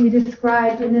basically what you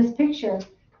described in this picture.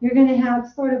 You're going to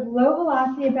have sort of low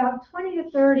velocity, about 20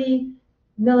 to 30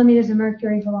 millimeters of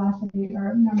mercury velocity,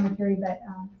 or not mercury, but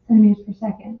centimeters per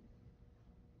second.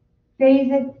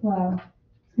 Phasic flow.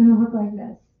 It's going to look like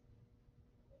this.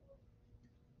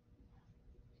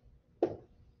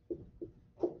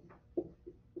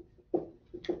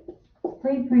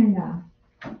 Pre-prandial,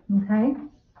 okay?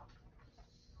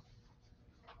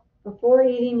 Before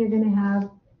eating, you're going to have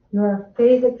your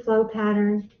phasic flow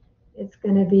pattern. It's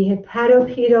going to be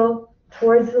hepatopedal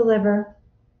towards the liver.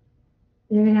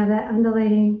 You're going to have that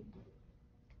undulating,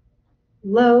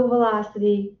 low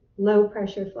velocity, low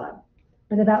pressure flow,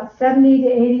 with about 70 to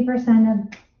 80%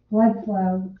 of blood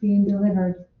flow being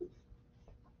delivered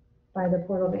by the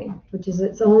portal vein, which is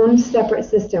its own separate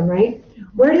system, right?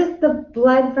 Where does the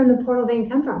blood from the portal vein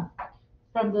come from?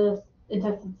 From the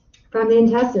intestines. From the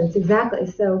intestines, exactly.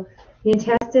 So the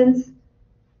intestines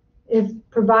is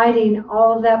providing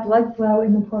all of that blood flow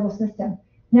in the portal system.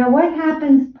 Now, what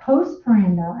happens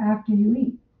post-prandial after you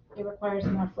eat? It requires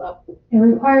more flow. It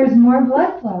requires more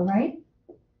blood flow, right?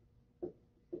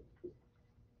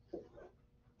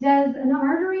 Does an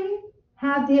artery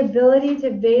have the ability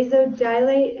to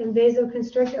vasodilate and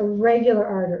vasoconstrict a regular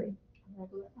artery?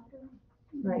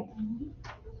 Right.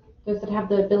 Does it have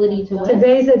the ability to To what?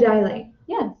 vasodilate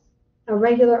Yes. a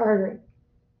regular artery.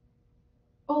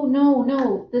 Oh,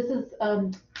 no. This is,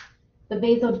 the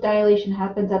vasodilation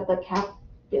happens at the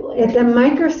capillary. It's a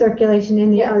microcirculation in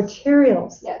the Yes.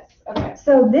 arterioles. Yes, okay.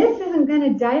 So this isn't going to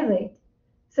dilate.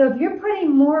 So if you're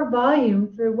putting more volume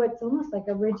through what's almost like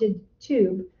a rigid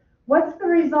tube, what's the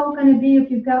result going to be if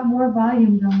you've got more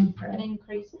volume going through? An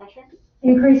increased pressure?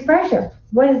 Increased pressure.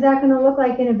 What is that going to look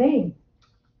like in a vein?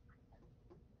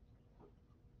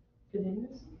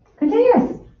 Continuous?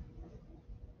 Continuous.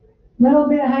 Little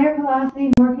bit higher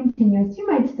velocity, more continuous. You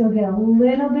might still get a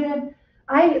little bit of,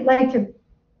 I like to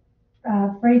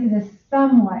phrase it as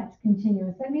somewhat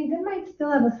continuous. That means it might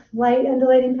still have a slight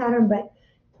undulating pattern, but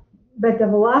the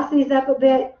velocity's up a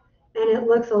bit, and it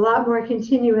looks a lot more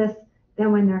continuous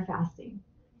than when they're fasting.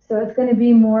 So it's going to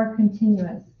be more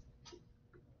continuous.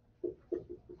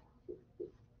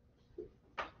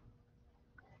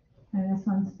 And this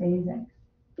one's phasic.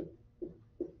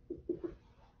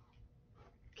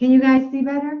 Can you guys see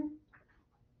better?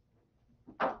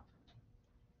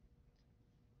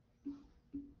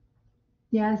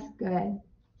 Yes, good.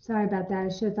 Sorry about that. I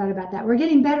should have thought about that. We're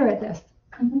getting better at this.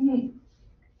 Okay,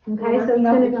 so it's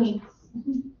going to be,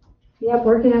 yep,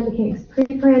 working out the kinks.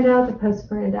 Pre-prandial to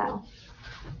post-prandial.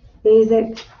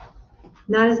 Phasic,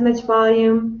 not as much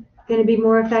volume, going to be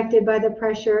more affected by the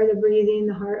pressure, the breathing,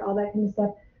 the heart, all that kind of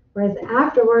stuff. Whereas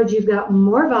afterwards, you've got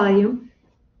more volume.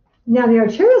 Now, the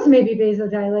arterioles may be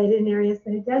vasodilated in areas,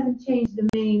 but it doesn't change the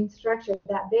main structure of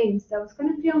that vein, so it's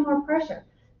going to feel more pressure.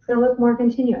 It's going to look more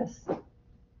continuous.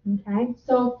 Okay.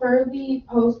 So for the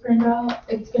postprandial,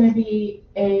 it's going to be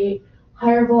a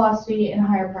higher velocity and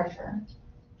higher pressure.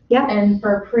 Yeah. And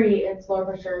for pre, it's lower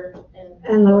pressure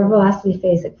and lower velocity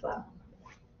phasic flow.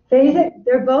 Phasic,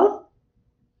 they're both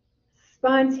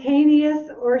spontaneous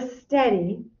or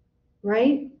steady,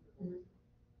 right?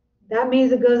 That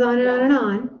means it goes on and on and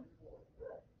on.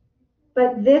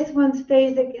 But this one's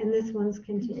phasic and this one's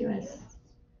continuous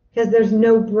because there's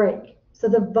no break. So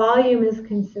the volume is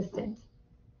consistent.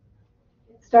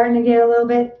 Starting to get a little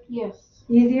bit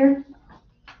easier.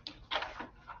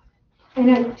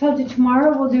 And I told you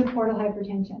tomorrow we'll do portal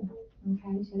hypertension.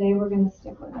 Okay, today we're going to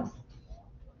stick with this.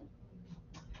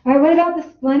 All right, what about the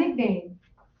splenic vein?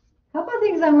 A couple of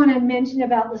things I want to mention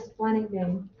about the splenic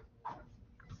vein.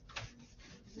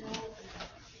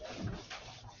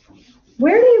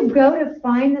 Where do you go to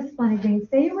find the splenic vein?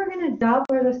 Say you were going to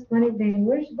Doppler the splenic vein.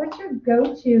 What's your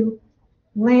go-to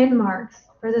landmarks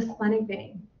for the splenic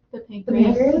vein? The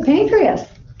pancreas. The pancreas.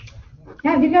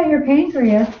 Yeah, if you got your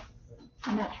pancreas.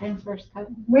 And that transverse cut.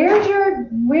 Where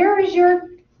is your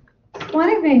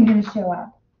splenic vein going to show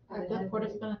up? The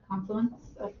portospinal confluence.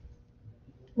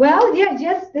 Well, yeah,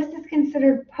 this is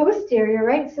considered posterior,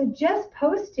 right? So just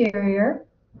posterior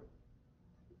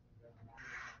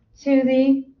to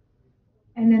the,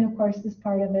 and then of course this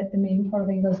part of it, the main portal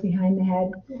vein goes behind the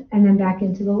head and then back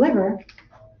into the liver.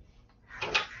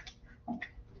 All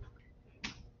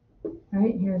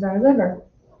right, here's our liver.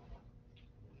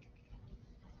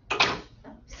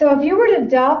 So if you were to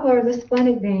Doppler the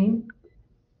splenic vein,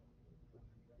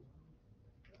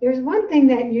 there's one thing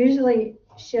that usually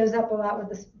shows up a lot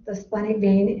with the splenic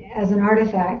vein as an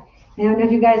artifact. I don't know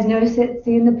if you guys notice it,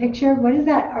 see in the picture. What is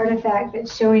that artifact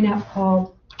that's showing up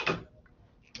called?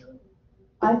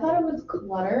 I thought it was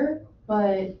clutter,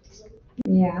 but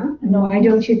Yeah. No, why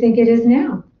don't you think it is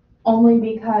now? only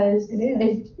because It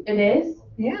is. it is?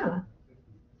 Yeah.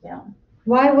 Yeah.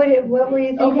 Why would it? What were you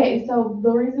thinking? Okay, so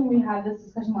the reason we had this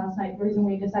discussion last night, the reason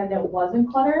we decided it wasn't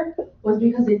clutter was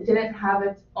because it didn't have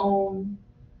its own,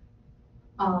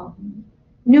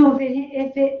 No,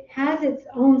 if it has its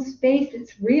own space,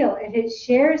 it's real. If it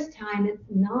shares time, it's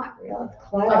not real. It's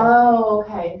clutter. oh,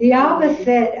 okay. The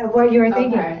opposite of what you were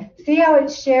thinking. Okay. See how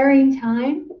it's sharing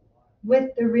time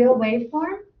with the real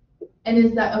waveform? And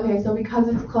is that, okay, so because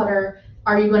it's clutter,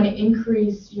 are you going to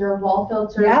increase your wall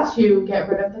filter Yep. to get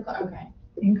rid of the clutter? Okay.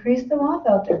 Increase the wall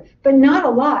filter, but not a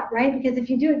lot, right? Because if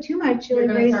you do it too much, You're you'll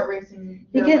going to raise, start racing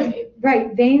your because, wave.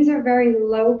 right, veins are very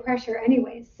low pressure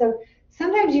anyways. So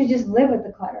sometimes you just live with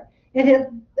the clutter. If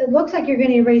it looks like you're going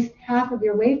to erase half of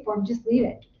your waveform, just leave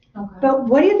it. Okay. But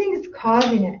what do you think is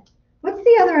causing it? What's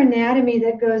the other anatomy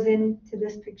that goes into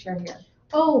this picture here?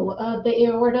 Oh, the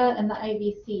aorta and the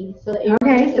IVC. So the aorta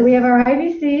Okay, so is- we have our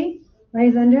IVC,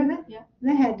 lays under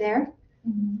the head there.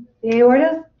 Mhm. The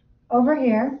aorta's over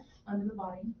here. Under the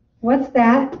body. What's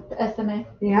that? the SMA,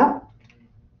 Yep.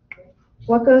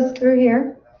 What goes through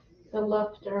here? the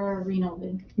left or renal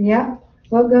vein, Yep.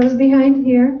 What goes behind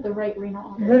here? the right renal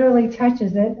artery. Literally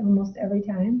touches it almost every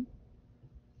time.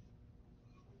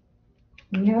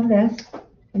 We have this.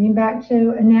 Getting back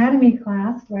to anatomy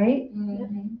class, right?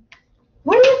 Mhm.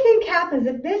 What do you think happens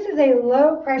if this is a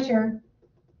low pressure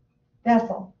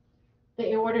vessel?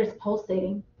 The aorta is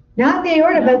pulsating. Not the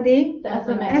aorta, but the The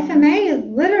SMA. SMA is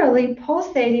literally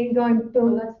pulsating, going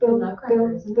boom, Oh, that's the boom, nutcracker,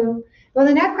 boom, isn't it? boom. Well,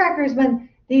 the nutcracker is when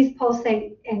these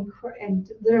pulsate and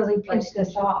literally pinch Like,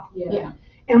 this off. Yeah.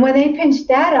 And when they pinch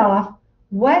that off,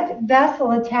 what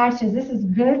vessel attaches? This is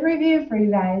good review for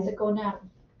you guys. The gonadal.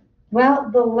 Well,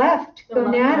 the left The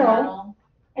left gonadal, gonadal.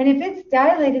 and if it's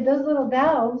dilated, those little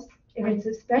valves, if it's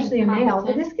especially a male,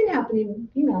 but Incompetent. this can happen in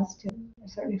females to a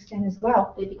certain extent as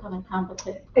well. They become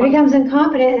incompetent. It becomes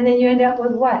incompetent, and then you end up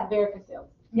with what? Varicocele.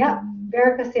 Yep,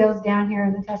 varicocele down here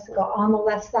in the testicle on the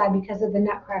left side because of the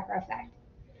nutcracker effect.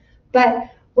 But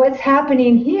what's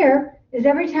happening here is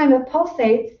every time it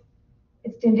pulsates,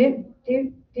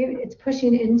 it's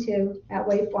pushing into that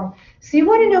waveform. So you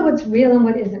want to know what's real and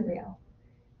what isn't real.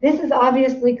 This is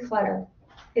obviously clutter.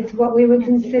 It's what we would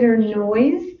consider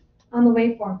noise on the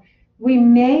waveform. We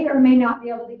may or may not be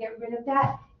able to get rid of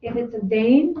that if it's a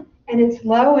vein and it's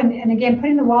low. And again,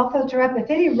 putting the wall filter up, if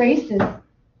it erases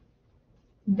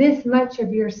this much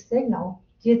of your signal,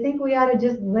 do you think we ought to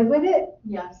just live with it?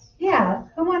 Yes. Yeah,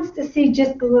 who wants to see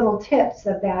just the little tips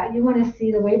of that? You want to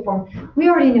see the waveform. We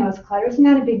already know it's clutter. It's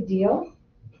not a big deal,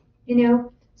 you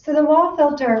know. So the wall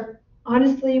filter,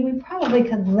 honestly, we probably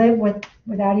could live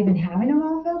without even having a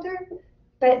wall filter.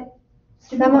 But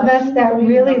some of us that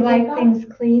really like things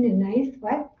clean and nice,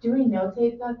 what? Do we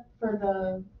notate that for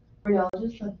the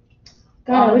radiologist?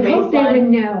 God, I would hope they would baseline.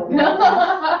 know.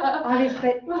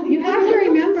 Obviously, but you have to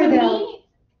remember To though. me,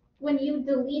 when you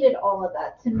deleted all of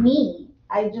that, to me,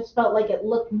 I just felt like it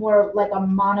looked more like a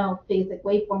monophasic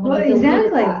waveform. When Well, you deleted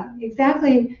exactly, that.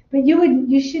 exactly. But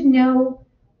you should know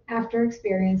after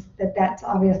experience that that's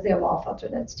obviously a wall filter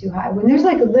that's too high. When there's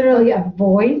like literally a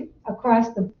void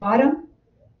across the bottom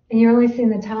and you're only seeing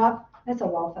the top, that's a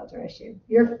wall filter issue.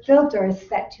 Your filter is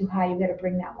set too high. You got to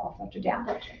bring that wall filter down.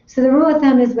 Gotcha. So the rule of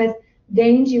thumb is with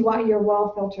veins, you want your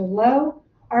wall filter low.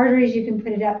 Arteries, you can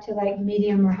put it up to like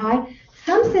medium or high.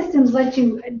 Some systems let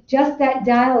you adjust that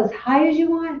dial as high as you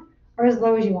want or as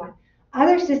low as you want.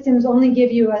 Other systems only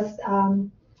give you a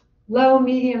low,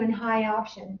 medium, and high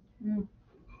option.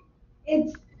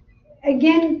 It's,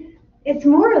 again, it's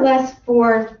more or less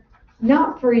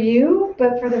not for you,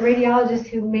 but for the radiologist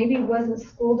who maybe wasn't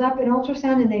schooled up in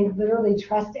ultrasound and they literally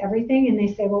trust everything and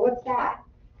they say, well, what's that?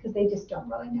 Because they just don't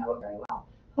really know it very well.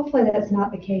 Hopefully that's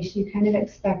not the case. You kind of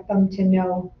expect them to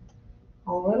know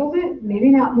a little bit, maybe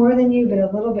not more than you, but a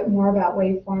little bit more about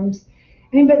waveforms.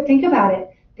 I mean, but think about it.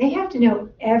 They have to know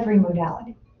every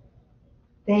modality.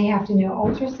 They have to know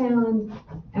ultrasound,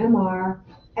 MR,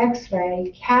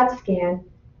 X-ray, CAT scan.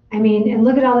 I mean, and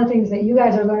look at all the things that you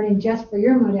guys are learning just for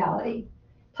your modality.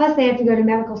 Plus, they have to go to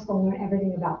medical school and learn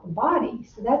everything about the body.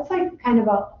 So that's like kind of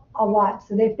a lot.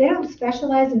 So if they don't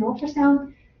specialize in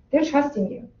ultrasound, they're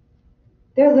trusting you.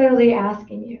 They're literally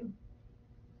asking you,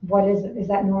 what is it? Is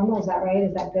that normal? Is that right?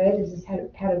 Is that good? Is this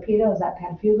pedopedal? Is that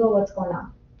patafugal? What's going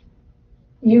on?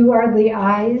 You are the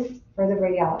eyes for the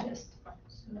radiologist.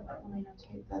 So let me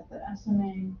notate that the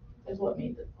SMA is what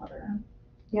made the clutter.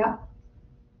 Yeah.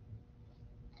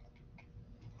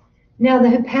 Now the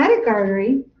hepatic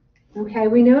artery, okay,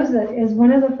 we know that is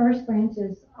one of the first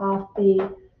branches off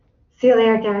the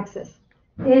celiac axis.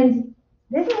 And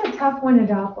this is a tough one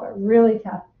to Doppler, really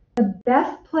tough. The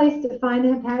best place to find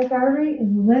the hepatic artery is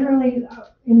literally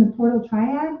in the portal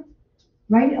triad,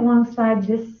 right alongside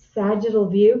this sagittal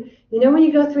view. You know when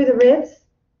you go through the ribs?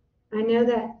 I know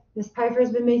that Ms. Pfeiffer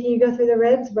has been making you go through the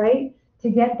ribs, right? To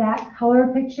get that color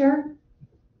picture,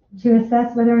 to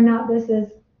assess whether or not this is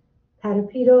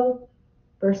patopedal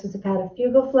versus a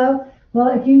patafugal flow. Well,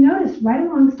 if you notice right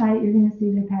alongside it, you're going to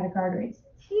see the hepatic arteries.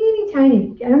 Teeny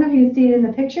tiny. I don't know if you can see it in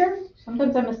the picture.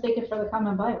 Sometimes I mistake it for the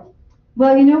common bile.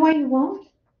 Well, you know why you won't?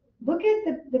 Look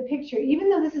at the picture. Even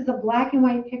though this is a black and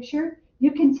white picture,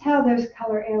 you can tell there's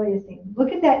color aliasing.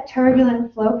 Look at that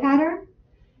turbulent flow pattern.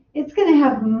 It's going to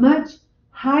have much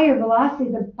higher velocity.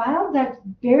 The bile duct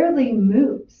barely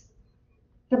moves.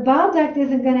 The bile duct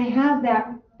isn't going to have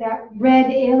that red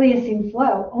aliasing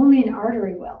flow. Only an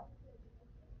artery will.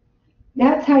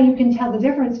 That's how you can tell the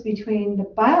difference between the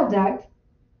bile duct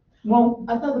won't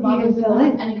I thought the bile even didn't fill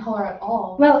have in. any color at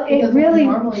all. Well, it Because really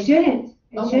normally- shouldn't.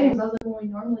 It Okay, shouldn't. so I was like, when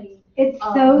we normally. It's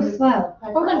so Ms. slow.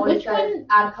 Piper Hold on, always which says one?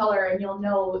 add color and you'll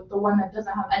know the one that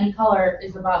doesn't have any color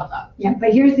is the bile duct. Yeah,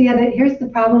 but here's the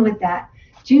problem with that.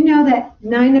 Do you know that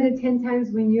 9 out of 10 times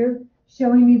when you're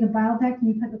showing me the bile duct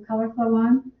and you put the color flow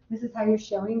on, this is how you're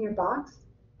showing your box?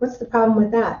 What's the problem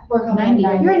with that? We're coming 90.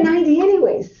 at You're at 90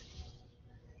 anyways.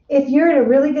 If you're at a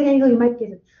really good angle, you might get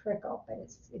a trickle, but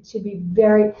it should be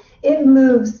it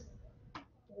moves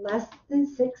less than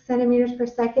 6 centimeters per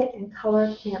second, and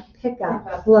color can't pick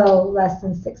up flow less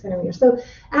than 6 centimeters. So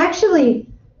actually,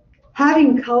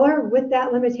 having color with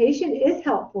that limitation is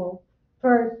helpful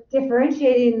for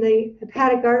differentiating the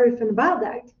hepatic artery from the bile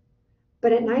duct.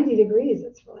 But at 90 degrees,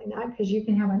 it's really not, because you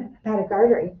can have a hepatic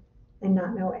artery and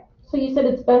not know it. So you said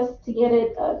it's best to get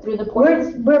it through the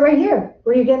portals? We're right here,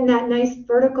 where you're getting that nice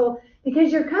vertical,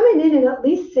 because you're coming in at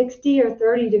least 60 or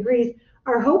 30 degrees.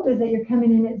 Our hope is that you're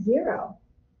coming in at 0,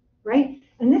 right?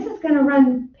 And this is going to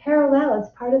run parallel as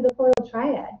part of the portal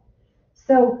triad.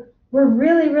 So we're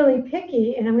really, really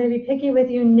picky, and I'm going to be picky with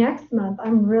you next month.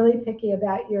 I'm really picky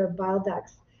about your bile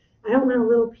ducts. I don't want a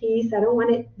little piece. I don't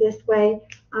want it this way.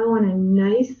 I want a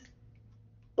nice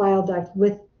bile duct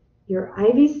with your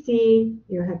IVC,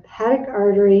 your hepatic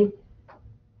artery,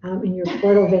 and your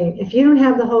portal vein. If you don't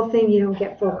have the whole thing, you don't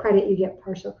get full credit. You get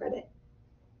partial credit.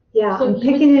 Yeah, So I'm you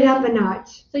picking would it say- up a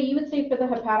notch. So you would say for the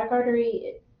hepatic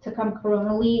artery to come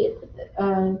coronally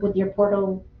with your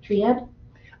portal triad?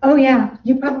 Oh yeah,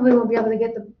 you probably won't be able to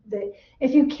get the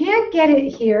if you can't get it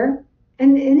here,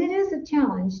 and it is a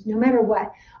challenge no matter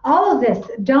what. All of this,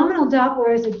 abdominal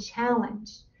Doppler is a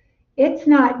challenge. It's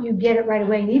not you get it right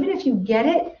away. And even if you get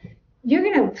it, you're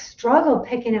gonna struggle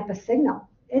picking up a signal.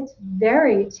 It's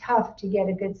very tough to get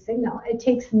a good signal. It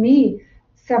takes me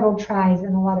several tries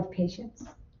and a lot of patience.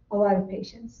 A lot of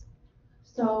patience.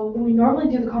 So when we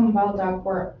normally do the common bile duct,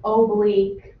 we're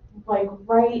oblique, like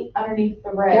right underneath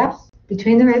the ribs. Yep.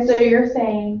 Between the ribs. So you're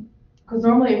saying, because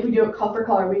normally if we do it color for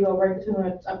color, we go right between the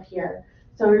ribs up here.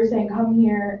 So you're saying come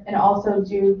here and also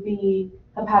do the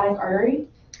hepatic artery?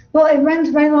 Well, it runs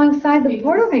right alongside the Because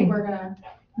portal vein. We're gonna.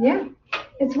 Yeah,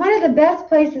 it's one of the best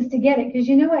places to get it because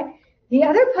you know what? The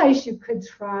other place you could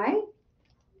try,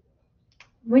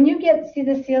 when you see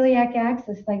the celiac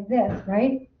axis like this,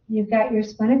 right? You've got your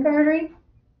splenic artery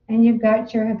and you've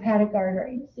got your hepatic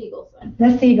artery. Seagull sign.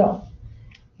 The seagull.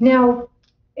 Now,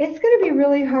 it's going to be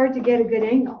really hard to get a good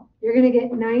angle. You're going to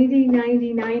get 90,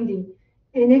 90, 90.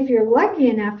 And if you're lucky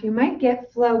enough, you might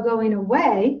get flow going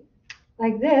away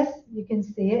like this. You can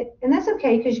see it. And that's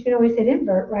okay because you can always hit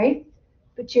invert, right?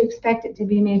 But you expect it to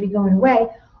be maybe going away.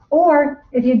 Or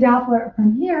if you Doppler it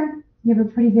from here, you have a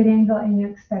pretty good angle and you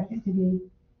expect it to be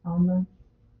on the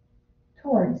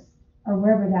towards or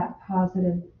wherever that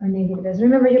positive or negative is.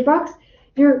 Remember,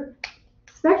 your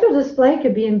spectral display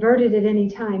could be inverted at any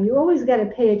time. You always got to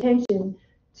pay attention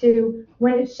to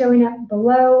when it's showing up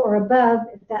below or above,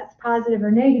 if that's positive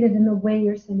or negative in the way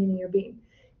you're sending your beam.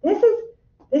 This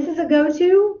is a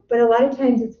go-to, but a lot of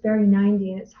times it's very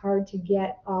 90 and it's hard to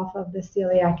get off of the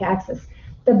celiac axis.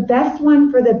 The best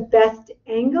one for the best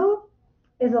angle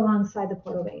is alongside the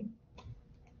portal vein.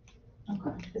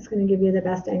 Okay. It's going to give you the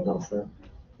best angle. So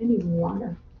I need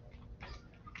water.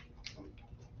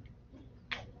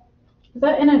 Is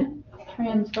that in a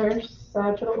transverse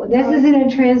sagittal? This is in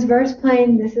a transverse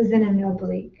plane. This is in an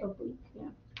oblique. Oblique, yeah.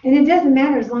 And it doesn't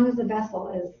matter as long as the vessel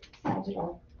is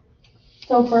sagittal.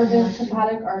 So for this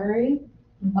hepatic artery,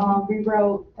 we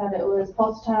wrote that it was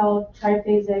pulsatile,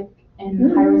 triphasic,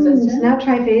 and high resistance. It's not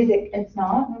triphasic. It's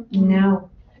not? No.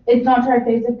 It's not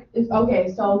triphasic? It's,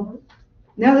 okay, so.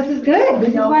 No, this is good. This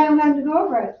is No. why I'm going to go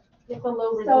over it. It's a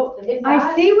low So resistance. is I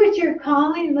that, see what you're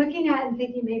calling, looking at, and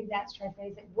thinking maybe that's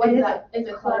triphasic. what is it? that? Is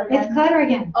it clutter It's again? clutter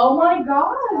again. Oh my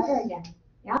Clutter gosh. again.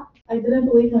 I didn't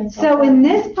believe myself. So in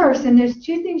this person, there's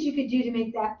two things you could do to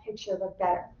make that picture look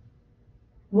better.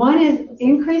 One is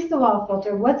increase the wall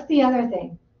filter. What's the other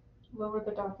thing? Lower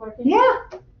the Doppler gain?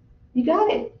 Yeah, you got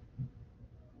it.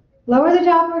 Lower the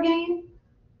Doppler gain,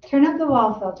 turn up the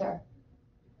wall filter.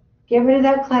 Get rid of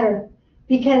that clutter.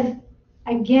 Because,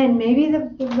 again, maybe the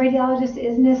radiologist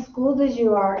isn't as schooled as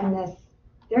you are in this.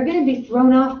 They're going to be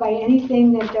thrown off by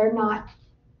anything that they're not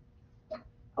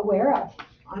aware of,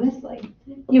 honestly.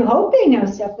 You hope they know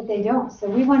stuff, but they don't. So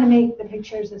we want to make the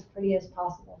pictures as pretty as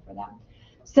possible for them.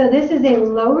 So this is a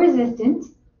low resistance,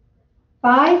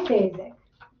 biphasic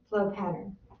flow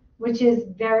pattern, which is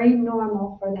very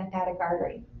normal for the hepatic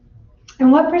artery.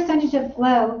 And what percentage of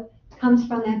flow comes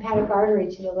from the hepatic artery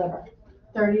to the liver?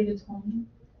 30 to 20.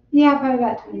 Yeah, probably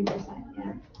about 20%,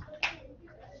 yeah.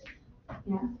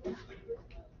 Yeah.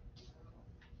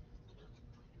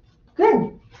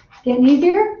 Good. Getting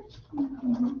easier?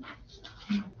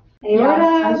 Aorta.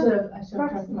 I should have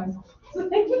trusted myself.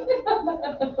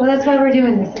 Well, that's why we're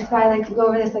doing this. That's why I like to go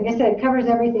over this. Like I said, it covers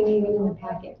everything even in the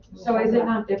packet. So is it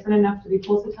not different enough to be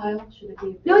pulsatile? Should it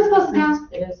be? No, it's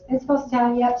pulsatile. It is. It's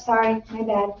pulsatile. Yep, sorry, my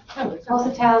bad.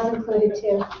 Pulsatile is included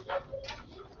too.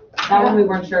 That one we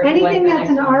weren't sure. if, like, Anything the that's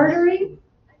an next one- artery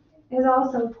is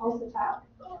also pulsatile.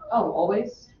 Oh,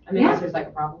 always? I mean, Yeah. unless there's like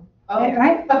a problem.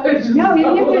 Right? No,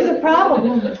 even if there's a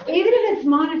problem, even if it's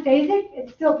monophasic,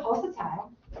 it's still pulsatile.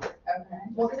 Okay.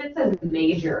 Well, because it says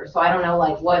major, so I don't know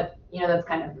like what, that's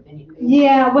kind of opinion based.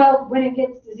 Yeah, well, when it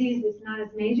gets diseased, it's not as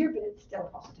major, but it's still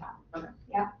pulsatile. Okay.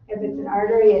 Yeah, if it's an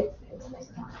artery, it's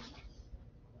pulsatile.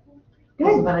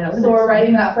 Good. But I know the So we're next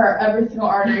writing that for every single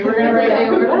artery. We're gonna write it.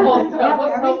 We're gonna pull Yep,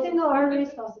 stuff. every single artery is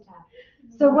pulsatile.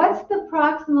 So what's the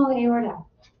proximal aorta?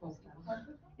 one.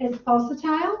 Is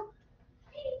pulsatile?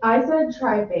 I said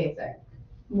triphasic.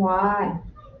 Why?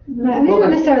 No, I mean, not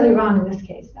necessarily wrong in this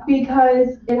case, though.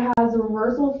 Because it has a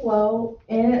reversal flow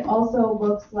and it also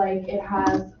looks like it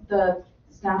has the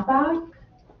snapback.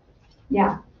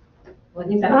 Yeah. Well, I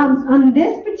think that's. On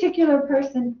this particular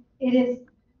person, it is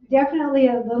definitely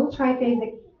a little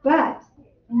triphasic, but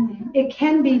it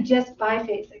can be just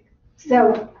biphasic.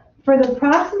 So for the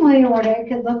proximal aorta, it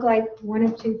could look like one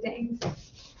of two things.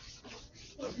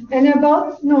 And they're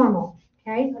both normal,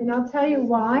 okay? And I'll tell you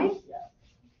why.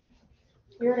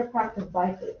 Aorta practice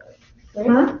biphasic, right?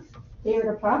 Huh?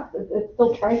 Aorta practice, it's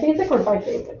still triphasic or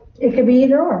biphasic? It could be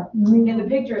either or. In the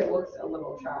picture, it looks a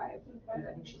little tribe, and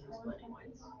I think she's explaining why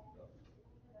it's.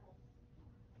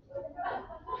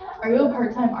 Are you a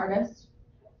part-time artist?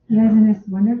 You guys in this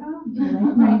wonderful?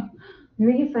 You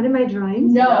making fun of my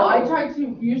drawings? No, I tried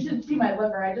to, you should see my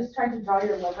liver. I just tried to draw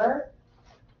your liver.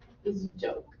 This is a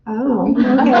joke. Oh, okay.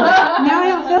 Now I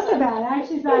don't feel so bad. I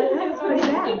actually thought that was pretty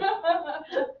bad.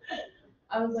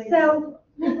 I was like. So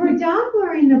if we're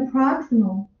Doppler in the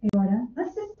proximal aorta,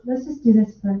 let's just do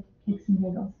this for kicks and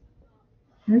giggles.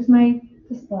 Here's my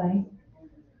display.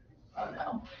 Oh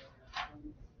no.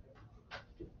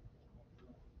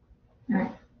 All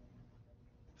right.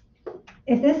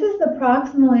 If this is the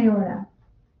proximal aorta,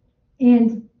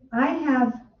 and I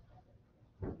have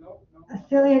a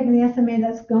celiac and the SMA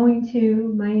that's going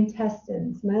to my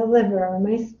intestines, my liver, or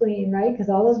my spleen, right? Because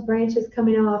all those branches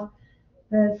coming off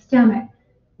the stomach,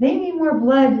 they need more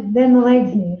blood than the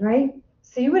legs need, right?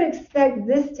 So you would expect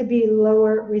this to be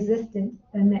lower resistant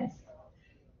than this.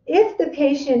 If the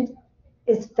patient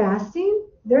is fasting,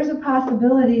 there's a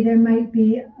possibility there might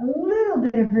be a little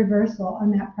bit of reversal on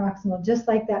that proximal, just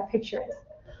like that picture is.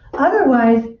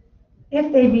 Otherwise,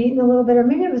 if they've eaten a little bit, or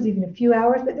maybe it was even a few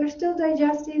hours, but they're still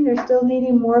digesting, they're still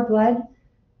needing more blood,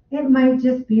 it might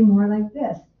just be more like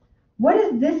this. What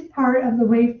does this part of the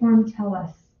waveform tell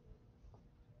us?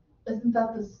 Isn't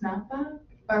that the snapback?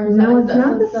 Or is No, that, it's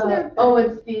not the snapback. Oh,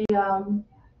 it's the,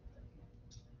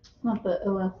 Not the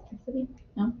elasticity,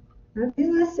 no? Not the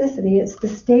elasticity, it's the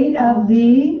state of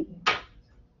the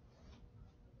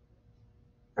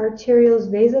arteriole's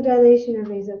vasodilation or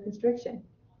vasoconstriction.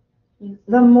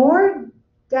 The more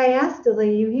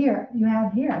diastole you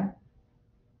have here,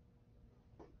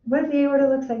 what if the aorta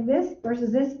looks like this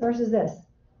versus this versus this?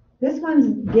 This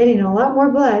one's getting a lot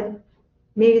more blood.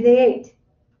 Maybe they ate.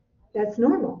 That's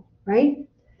normal, right?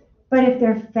 But if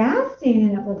they're fasting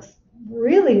and it looks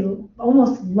really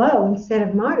almost low instead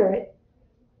of moderate,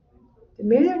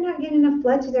 maybe they're not getting enough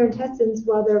blood to their intestines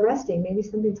while they're resting. Maybe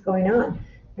something's going on.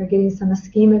 They're getting some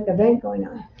ischemic event going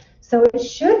on. So it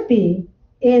should be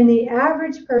in the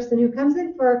average person who comes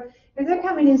in for, if they're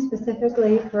coming in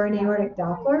specifically for an aortic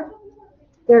Doppler,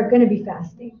 they're going to be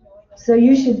fasting. So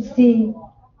you should see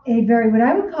a very, what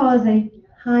I would call is a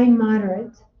high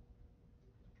moderate,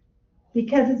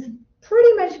 because it's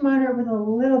pretty much moderate with a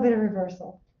little bit of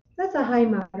reversal. That's a high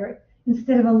moderate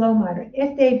instead of a low moderate.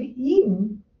 If they've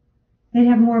eaten, they'd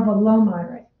have more of a low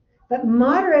moderate. But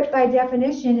moderate by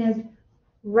definition is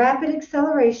rapid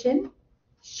acceleration,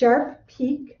 sharp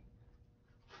peak,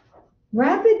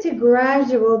 rapid to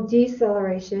gradual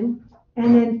deceleration,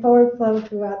 and then forward flow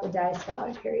throughout the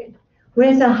diastolic period.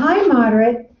 When it's a high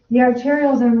moderate, the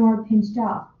arterioles are more pinched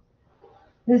off.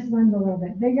 This one's a little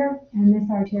bit bigger, and this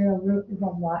arterial root is a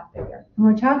lot bigger. And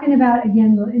we're talking about,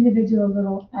 again, the individual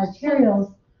little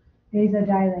arterioles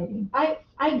vasodilating.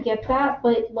 I get that,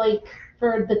 but like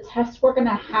for the test we're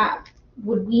gonna have,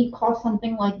 would we call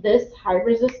something like this high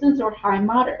resistance or high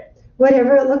moderate?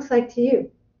 Whatever it looks like to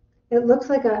you. It looks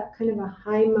like a kind of a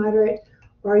high moderate,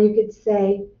 or you could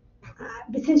say,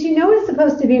 but since you know it's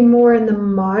supposed to be more in the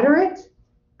moderate,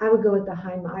 I would go with the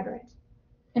high moderate.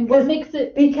 And what makes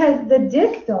it? Because the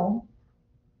distal,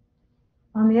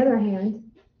 on the other hand,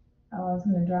 I was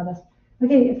going to draw this.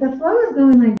 Okay, if the flow is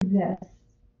going like this,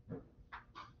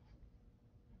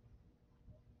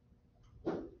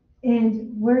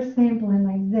 and we're sampling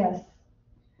like this,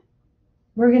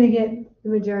 we're going to get the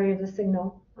majority of the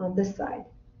signal on this side.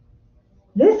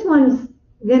 This one's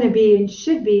going to be and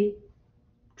should be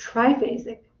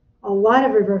triphasic, a lot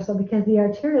of reversal, because the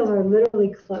arterioles are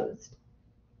literally closed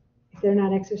if they're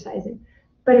not exercising.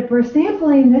 But if we're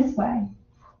sampling this way,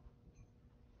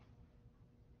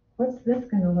 what's this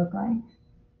going to look like?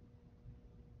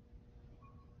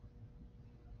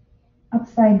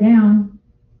 Upside down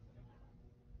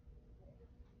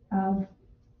of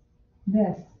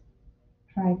this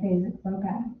triphasic flow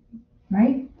pattern,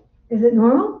 right? Is it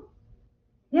normal?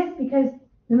 Yes, because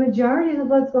the majority of the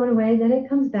blood's going away, then it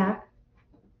comes back,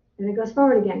 and it goes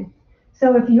forward again.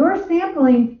 So if you're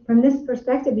sampling from this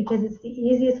perspective, because it's the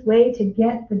easiest way to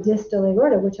get the distal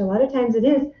aorta, which a lot of times it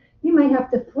is, you might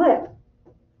have to flip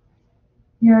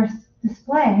your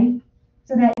display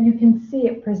so that you can see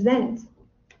it present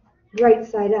right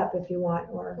side up if you want,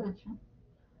 or Gotcha.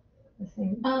 the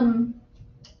same.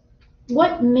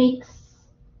 What makes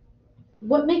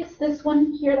this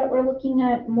one here that we're looking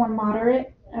at more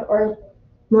moderate, or,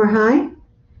 More high,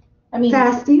 I mean,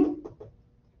 fasting.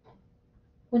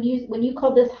 when you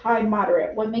call this high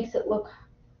moderate, what makes it look?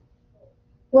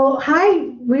 Well,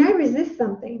 when I resist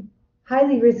something,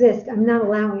 highly resist, I'm not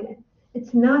allowing it.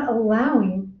 It's not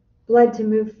allowing blood to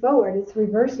move forward. It's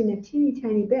reversing a teeny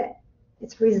tiny bit.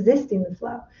 It's resisting the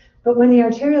flow. But when the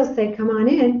arterials say, come on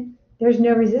in, there's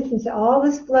no resistance. All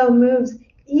this flow moves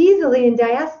easily and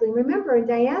diastole. Remember, in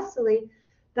diastole,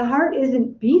 the heart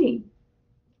isn't beating.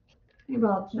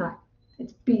 Well, it's not.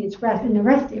 It's in the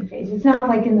resting phase. It's not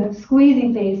like in the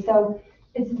squeezing phase. So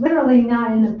it's literally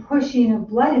not in the pushing of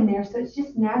blood in there. So it's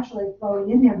just naturally flowing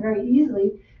in there very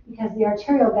easily because the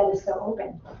arterial bed is so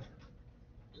open.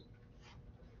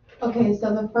 Okay,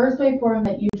 so the first waveform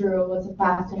that you drew was a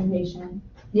fasting patient.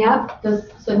 Yep.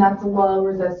 So that's low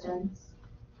resistance.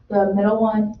 The middle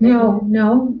one?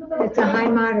 No, it's a high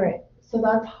moderate. So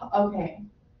that's, okay.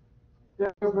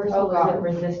 Oh, God.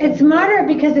 Resistance. It's moderate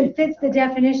because it fits the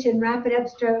definition: rapid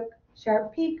upstroke,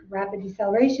 sharp peak, rapid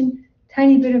deceleration,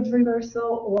 tiny bit of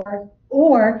reversal,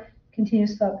 or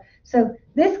continuous flow. So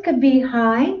this could be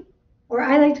high, or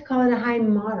I like to call it a high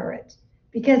moderate,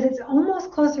 because it's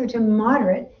almost closer to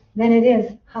moderate than it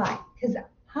is high, because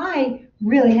high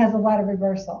really has a lot of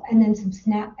reversal and then some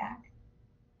snapback.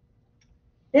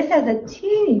 This has a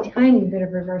teeny tiny bit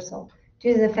of reversal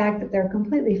due to the fact that they're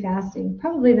completely fasting,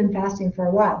 probably been fasting for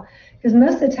a while. Because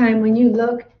most of the time when you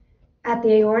look at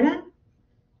the aorta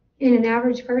in an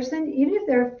average person, even if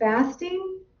they're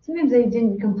fasting, sometimes they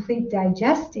didn't complete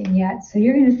digesting yet. So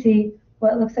you're going to see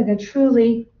what looks like a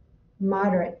truly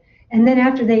moderate. And then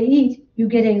after they eat, you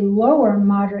get a lower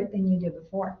moderate than you did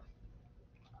before.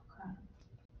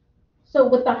 So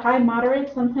with the high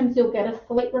moderate, sometimes you'll get a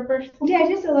slight reversal. Yeah,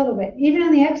 just a little bit. Even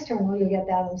on the external, you'll get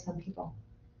that on some people.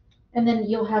 And then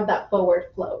you'll have that forward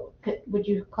flow. Would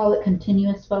you call it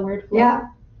continuous forward flow? Yeah.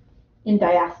 In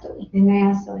diastole. In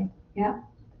diastole, yeah.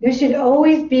 There should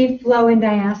always be flow in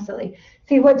diastole.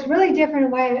 See, what's really different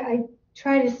and why I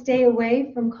try to stay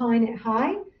away from calling it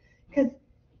high, because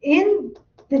in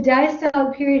the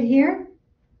diastolic period here,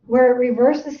 where it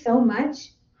reverses so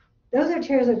much, those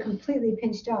arteries are completely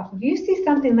pinched off. If you see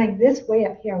something like this way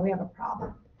up here, we have a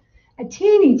problem. A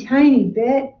teeny tiny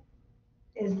bit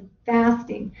is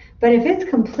fasting, but if it's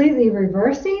completely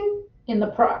reversing in the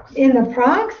prox,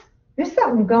 there's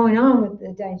something going on with the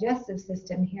digestive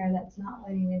system here that's not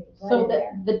letting any blood in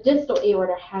there. The distal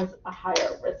aorta has a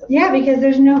higher resistance. Yeah, because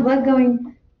there's no blood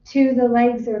going to the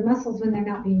legs or muscles when they're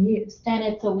not being used. And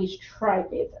it's always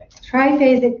triphasic.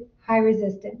 Triphasic, high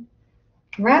resistant.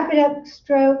 Rapid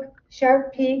upstroke,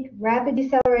 sharp peak, rapid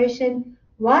deceleration,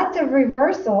 lots of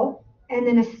reversal, and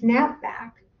then a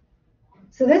snapback.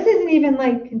 So this isn't even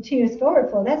like continuous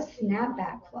forward flow, that's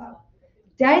snapback flow.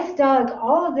 Diastolic,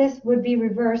 all of this would be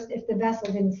reversed if the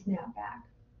vessel didn't snap back.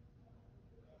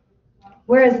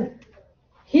 Whereas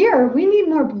here, we need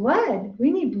more blood. We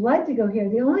need blood to go here.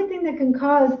 The only thing that can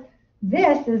cause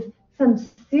this is some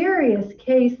serious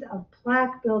case of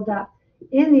plaque buildup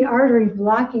in the artery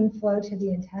blocking flow to the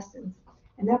intestines.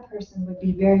 And that person would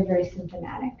be very, very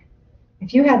symptomatic.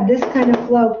 If you have this kind of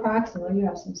flow proximal, you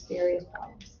have some serious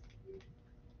problems.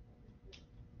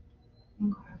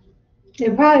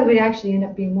 It probably would actually end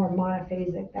up being more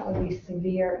monophasic. That would be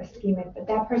severe ischemic, but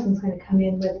that person's going to come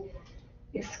in with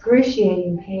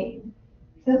excruciating pain.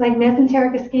 So like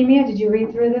mesenteric ischemia, did you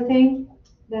read through the thing,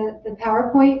 the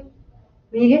PowerPoint?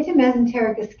 When you get to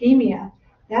mesenteric ischemia,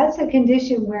 that's a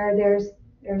condition where there's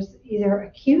either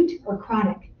acute or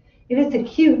chronic. If it's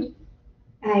acute,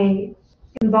 an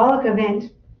embolic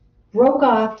event broke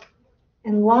off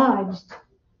and lodged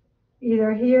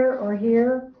either here or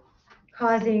here,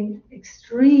 causing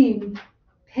extreme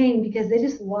pain because they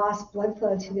just lost blood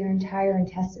flow to their entire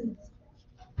intestines.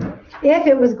 If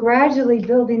it was gradually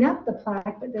building up the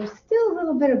plaque, but there's still a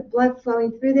little bit of blood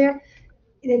flowing through there,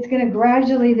 it's going to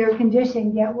gradually, their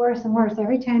condition get worse and worse.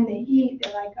 Every time they eat,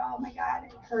 they're like, oh my God,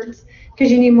 it hurts,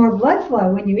 because you need more blood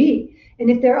flow when you eat. And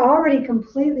if they're already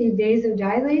completely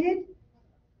vasodilated,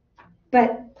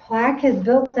 but plaque has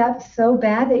built up so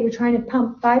bad that you're trying to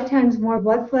pump 5 times more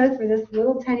blood flow through this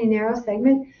little tiny narrow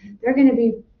segment, they're going to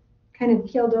be kind of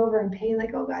keeled over in pain,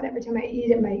 like, oh God, every time I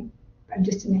eat I'm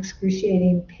just in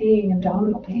excruciating pain,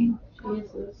 abdominal pain.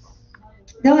 Jesus.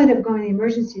 They'll end up going to the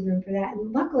emergency room for that.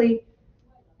 And luckily,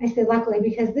 I say luckily,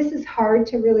 because this is hard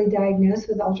to really diagnose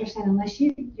with ultrasound unless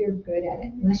you're good at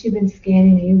it, unless you've been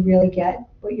scanning and you really get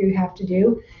what you have to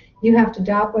do. You have to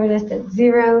Doppler this at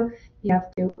 0. You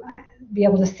have to be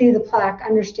able to see the plaque,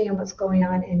 understand what's going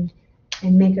on, and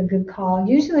make a good call.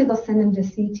 Usually they'll send them to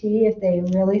CT if they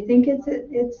really think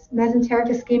it's mesenteric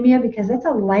ischemia, because that's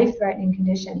a life-threatening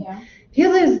condition. Yeah. If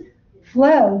you lose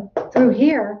flow through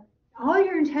here, all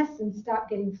your intestines stop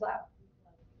getting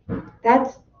flow.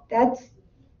 That's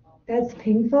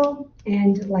painful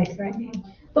and life-threatening.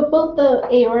 But both the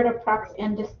aorta prox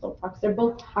and distal prox, they're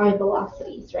both high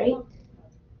velocities, right?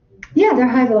 Yeah, they're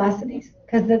high velocities,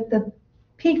 because the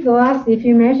peak velocity, if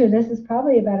you measure this, is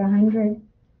probably about 100.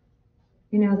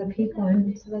 You know, the peak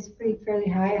one, so that's fairly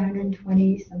high,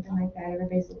 120, something like that.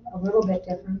 Everybody's a little bit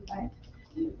different, but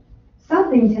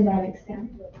something to that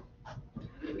extent.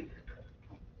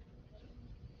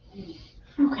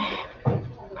 Okay.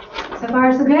 So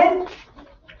far, so good?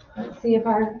 Let's see if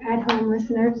our at-home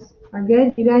listeners are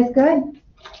good. You guys good?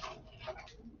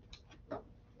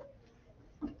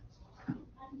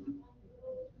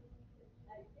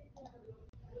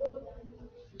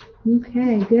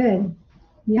 Okay, good.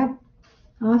 Yep.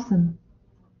 Awesome.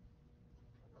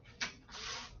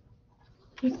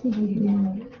 Let's see if we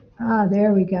can. Ah,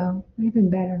 there we go. Even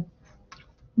better.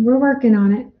 We're working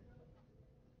on it.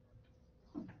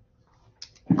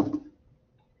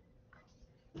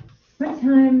 What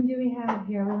time do we have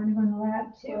here? We're going to go in the lab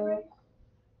till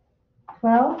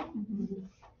 12?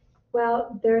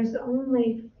 Well, there's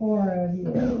only 4 of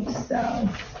you, so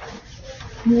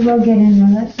we will get in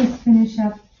there. Let's just finish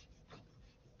up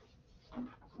a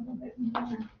little bit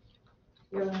more.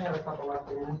 You only have a couple left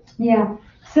now. Yeah,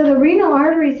 so the renal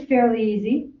artery is fairly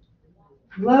easy.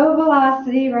 Low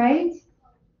velocity, right?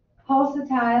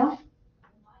 Pulsatile.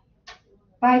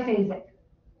 Biphasic.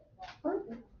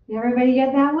 Did everybody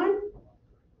get that one?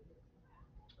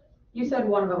 You said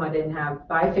one of them I didn't have.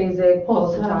 Biphasic,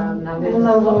 pulsatile, And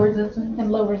Low resistance.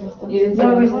 And low resistance. You didn't say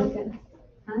Low this one? resistance.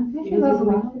 Huh? Did I say low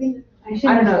velocity?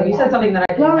 I don't know. You said something that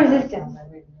I didn't Low have. resistance.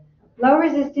 Low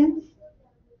resistance.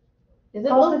 Is it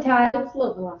low? Pulsatile. It's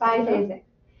low velocity. Biphasic.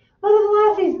 Well,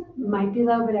 the velocities might be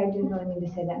low, but I didn't really mean to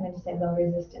say that. I meant to say low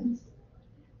resistance.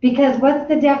 Because what's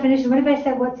the definition? What if I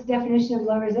said, what's the definition of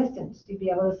low resistance? You'd be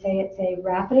able to say it's a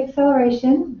rapid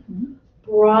acceleration,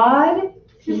 broad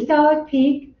systolic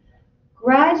peak,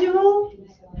 gradual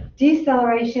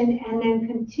deceleration, and then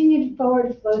continued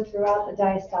forward flow throughout the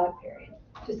diastolic period.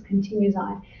 Just continues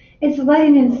on. It's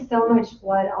letting in so much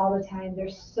blood all the time. They're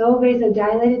so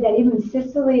vasodilated that even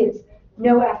systole, it's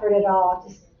no effort at all. It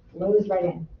just flows right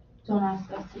in. Don't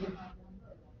ask us to do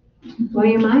Well,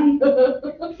 you might.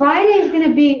 Friday's going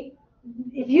to be,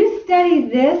 if you study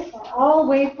this, all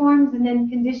waveforms and then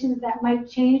conditions that might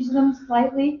change them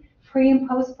slightly, pre and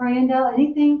post-prandial,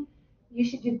 anything, you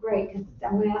should do great, because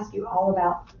I'm going to ask you all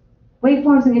about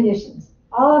waveforms and conditions.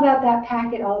 All about that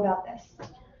packet, all about this.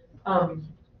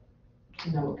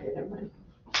 No, okay, never mind.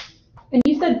 And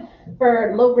you said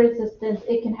for low resistance,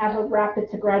 it can have a rapid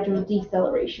to gradual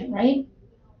deceleration, right?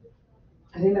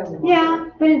 I think that's one. Yeah,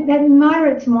 but that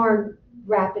moderate's more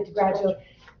rapid to gradual.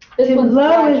 This To one's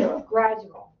low gradual. is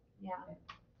gradual. Yeah.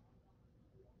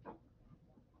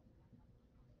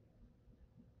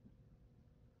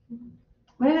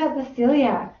 What about the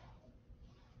celiac?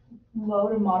 low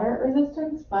to moderate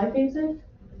resistance, biphasic.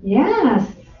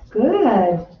 Yes,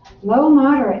 good. Low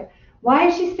moderate. Why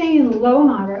is she saying low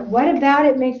moderate? What about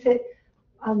it makes it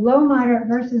a low moderate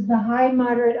versus the high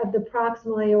moderate of the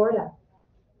proximal aorta?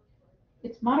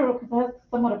 It's moderate because it has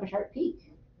somewhat of a sharp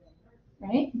peak,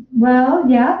 right? Well,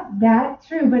 yeah, that's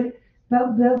true. But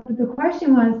the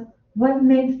question was, what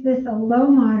makes this a low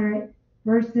moderate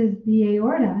versus the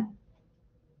aorta?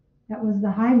 That was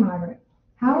the high moderate.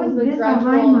 How is this a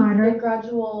high The moderate?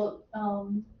 gradual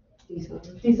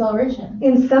deceleration.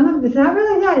 In some of it's not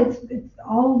really that. It's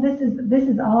all this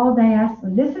is all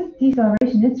diastole. This is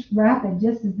deceleration. It's rapid,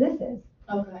 just as this is.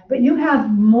 Okay. But you have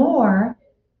more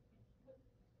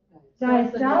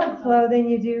That's the diastolic difference. flow than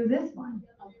you do this one.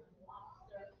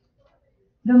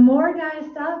 The more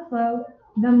diastolic flow,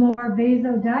 the more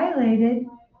vasodilated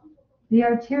the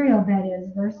arterial bed is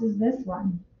versus this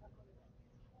one.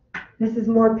 This is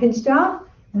more pinched off.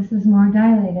 This is more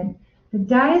dilated. The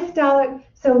diastolic,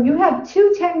 so you have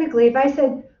two technically. If I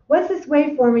said, what's this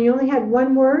waveform, and you only had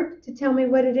one word to tell me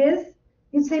what it is,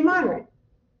 you'd say moderate.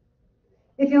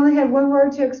 If you only had one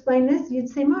word to explain this, you'd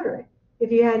say moderate. If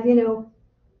you had,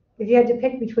 if you had to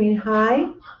pick between high,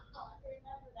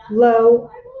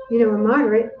 low, and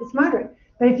moderate, it's moderate.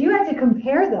 But if you had to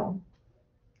compare them,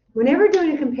 whenever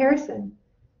doing a comparison,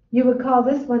 you would call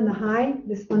this one the high,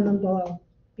 this one the low,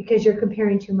 because you're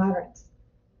comparing two moderates.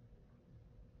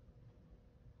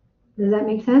 Does that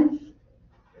make sense?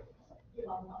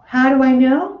 How do I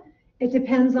know? It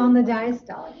depends on the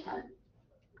diastolic part.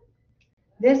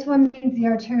 This one means the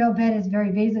arterial bed is very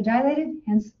vasodilated,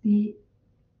 hence the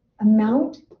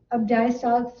amount of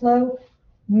diastolic flow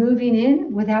moving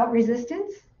in without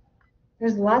resistance.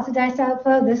 There's lots of diastolic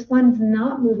flow. This one's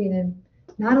not moving in.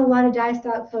 Not a lot of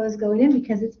diastolic flow is going in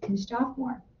because it's pinched off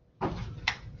more.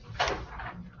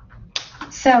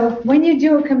 So when you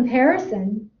do a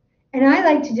comparison, and I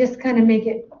like to just kind of make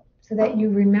it so that you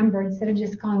remember instead of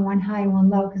just calling one high and one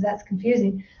low because that's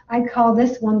confusing, I call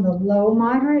this one the low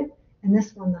moderate and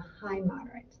this one the high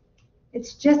moderate.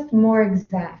 It's just more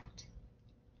exact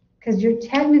because you're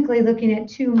technically looking at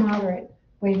two moderate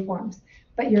waveforms,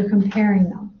 but you're comparing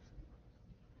them.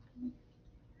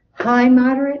 High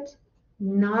moderate,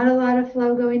 not a lot of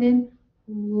flow going in.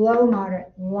 Low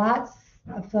moderate, lots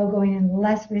of flow going in,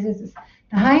 less resistance.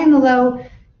 The high and the low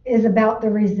is about the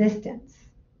resistance,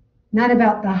 not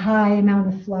about the high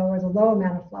amount of flow or the low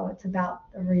amount of flow. It's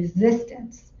about the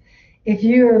resistance. If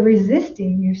you're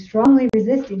resisting, you're strongly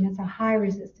resisting, that's a high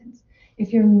resistance.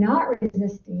 If you're not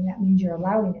resisting, that means you're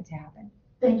allowing it to happen.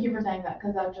 Thank you for saying that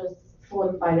because that just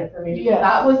solidified it for me. Because Yeah.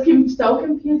 that was so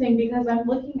confusing because I'm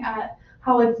looking at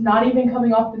how it's not even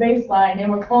coming off the baseline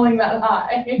and we're calling that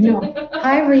high. No,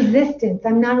 high resistance.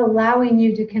 I'm not allowing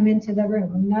you to come into the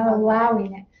room. I'm not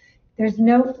allowing it. There's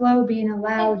no flow being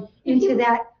allowed into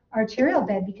that arterial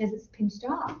bed because it's pinched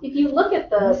off. If you look at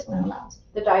This one allows.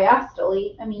 the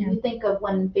diastole, I mean, you think of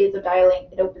when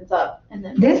vasodilating, it opens up, and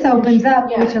then This opens up,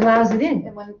 Yeah. which allows it in.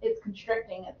 and when it's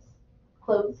constricting, it's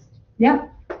closed. Yep.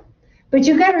 But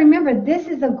you got to remember, this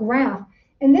is a graph.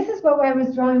 And this is what I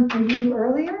was drawing for you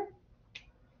earlier.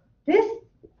 This,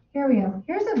 here we go.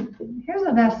 Here's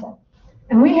a vessel.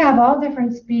 And we have all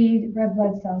different speed red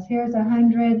blood cells. Here's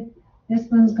 100. This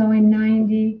one's going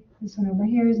 90. This one over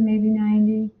here is maybe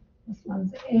 90. This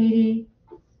one's 80.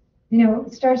 You know,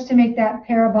 it starts to make that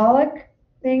parabolic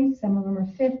thing. Some of them are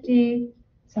 50.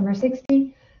 Some are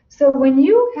 60. So when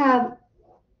you have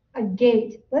a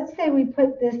gate, let's say we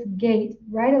put this gate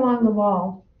right along the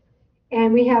wall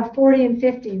and we have 40 and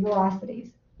 50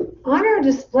 velocities. On our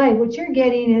display, what you're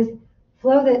getting is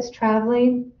flow that's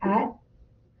traveling at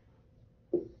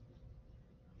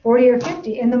 40 or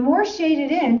 50. And the more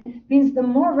shaded in means the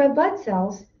more red blood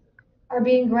cells are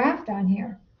being graphed on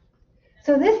here.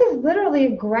 So this is literally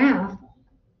a graph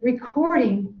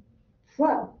recording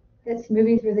flow that's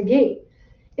moving through the gate.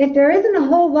 If there isn't a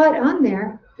whole lot on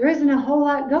there, there isn't a whole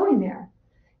lot going there.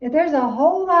 If there's a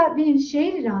whole lot being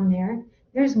shaded on there,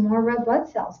 there's more red blood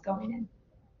cells going in.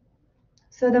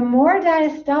 So the more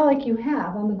diastolic you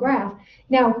have on the graph,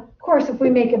 now, of course, if we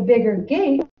make a bigger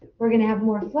gate, we're going to have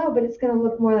more flow, but it's going to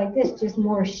look more like this, just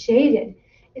more shaded.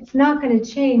 It's not going to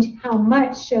change how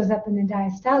much shows up in the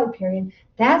diastolic period.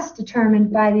 That's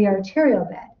determined by the arterial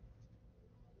bed.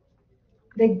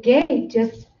 The gate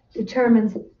just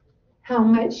determines how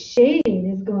much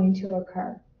shading is going to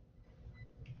occur.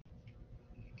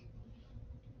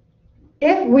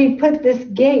 If we put this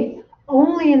gate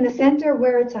only in the center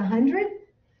where it's 100,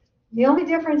 the only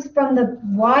difference from the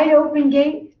wide open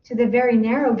gate to the very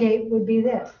narrow gate would be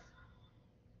this.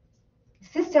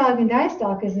 Systolic and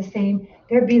diastolic is the same.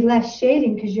 There'd be less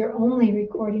shading because you're only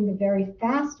recording the very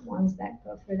fast ones that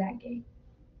go through that gate.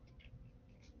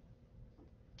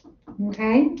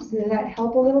 Okay, so does that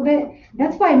help a little bit?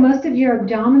 That's why most of your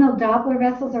abdominal Doppler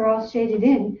vessels are all shaded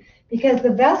in, because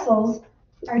the vessels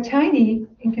are tiny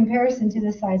in comparison to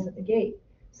the size of the gate.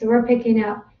 So we're picking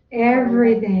up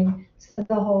everything, so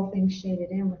the whole thing's shaded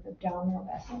in with abdominal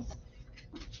vessels.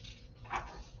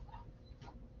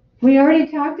 We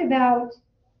already talked about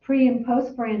pre and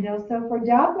postprandial. So for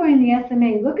Doppler and the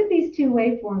SMA, look at these two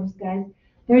waveforms, guys.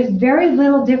 There's very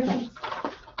little difference.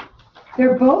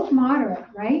 They're both moderate,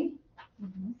 right?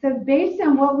 Mm-hmm. So based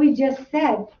on what we just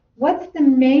said, what's the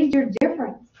major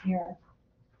difference here?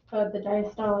 The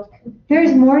diastolic.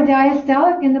 There's more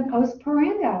diastolic in the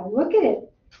postprandial. Look at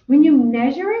it. When you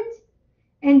measure it,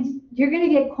 and you're going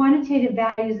to get quantitative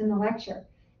values in the lecture.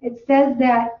 It says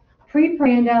that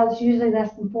preprandial is usually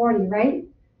less than 40, right?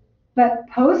 But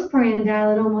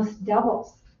postprandial, it almost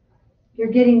doubles. You're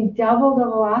getting double the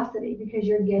velocity because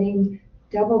you're getting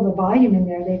double the volume in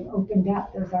there. They've opened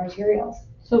up those arterioles.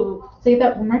 So say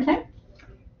that one more time.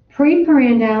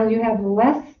 Preprandial, you have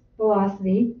less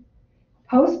velocity.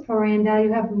 Postprandial,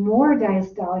 you have more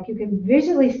diastolic. You can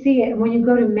visually see it, and when you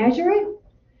go to measure it,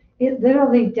 it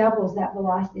literally doubles that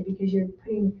velocity because you're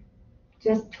putting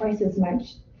just twice as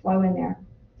much flow in there.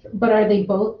 But are they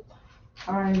both?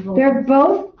 They're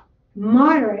both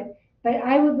moderate, but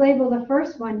I would label the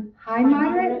first one high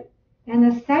moderate, and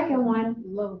the second one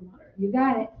low moderate. You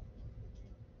got it.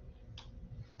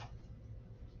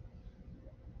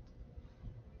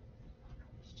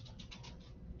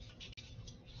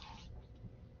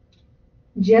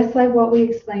 just like what we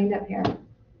explained up here.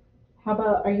 How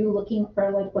about, are you looking for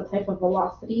like what type of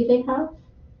velocity they have?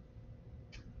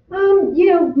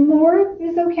 More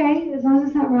is okay, as long as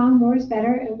it's not wrong, more is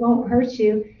better, it won't hurt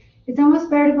you. It's almost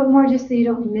better to put more just so you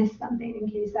don't miss something, in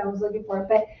case I was looking for it.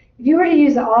 But if you were to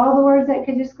use all the words that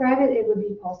could describe it, it would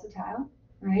be pulsatile,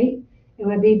 right? It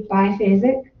would be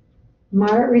biphasic,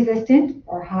 moderate resistant,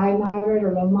 or high moderate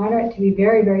or low moderate, to be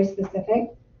very, very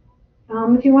specific.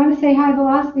 If you want to say high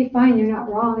velocity, fine, you're not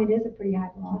wrong, it is a pretty high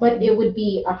velocity. But it would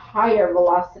be a higher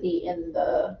velocity in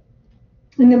the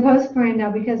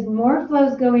postprandial, because more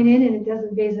flow's going in and it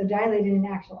doesn't vasodilate in an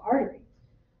actual artery.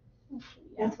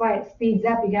 That's why it speeds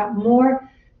up. You got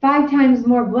 5 times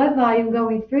more blood volume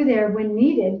going through there when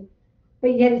needed,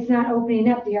 but yet it's not opening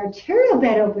up. The arterial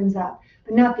bed opens up,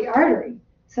 but not the artery.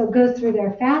 So it goes through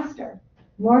there faster.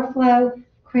 More flow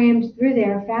crammed through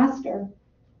there faster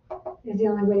is the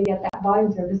only way to get that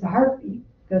volume through, because the heartbeat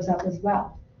goes up as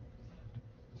well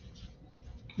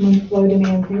when flow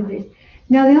demands increase.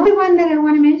 Now, the only one that I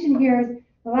want to mention here is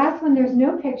the last one. There's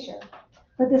no picture,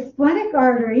 but the splenic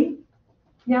artery.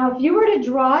 Now, if you were to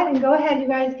draw it, and go ahead, you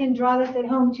guys can draw this at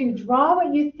home too. Draw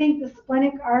what you think the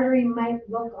splenic artery might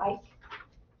look like.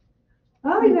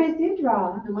 Oh, you guys did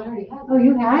draw. I already had. Oh,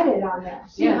 you had it on there.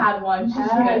 She had one. She You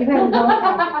had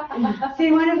one.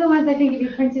 See, one of the ones I think if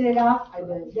you printed it off, I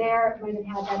did. There, it might have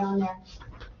had that on there.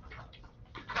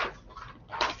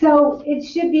 So it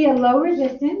should be a low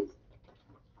resistance.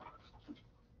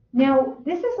 Now,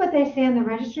 this is what they say on the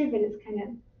registry, but it's kind of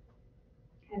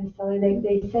silly.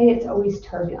 They say it's always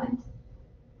turbulent.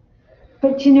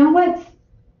 But you know what's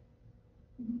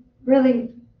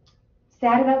really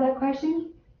sad about that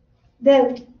question?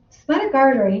 The splenic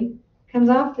artery comes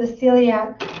off the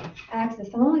celiac axis.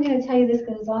 I'm only going to tell you this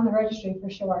because it's on the registry for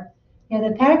sure. You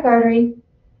have the hepatic artery,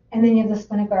 and then you have the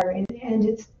splenic artery. And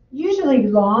it's usually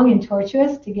long and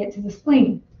tortuous to get to the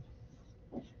spleen.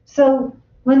 So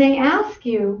when they ask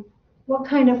you what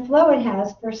kind of flow it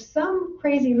has, for some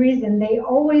crazy reason, they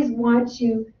always want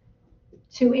you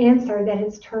to answer that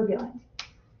it's turbulent.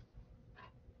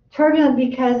 Turbulent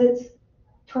because it's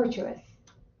tortuous.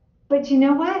 But you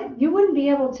know what? You wouldn't be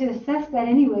able to assess that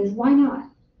anyways. Why not?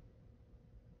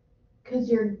 Because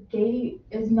your gate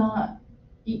is not.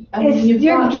 It's you've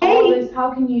your got all gate. this.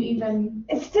 How can you even?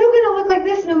 It's still going to look like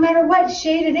this no matter what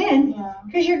shade it in, Yeah.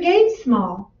 because your gate's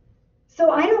small.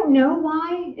 So I don't know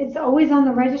why it's always on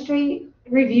the registry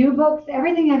review books.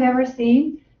 Everything I've ever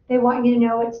seen, they want you to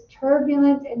know it's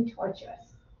turbulent and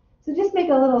tortuous. So just make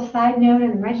a little side note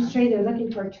in the registry. They're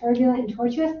looking for turbulent and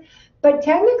tortuous, but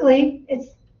technically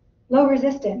it's low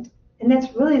resistant, and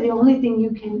that's really the only thing you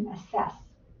can assess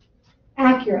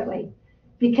accurately,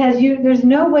 because there's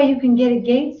no way you can get a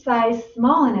gate size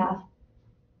small enough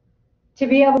to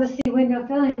be able to see window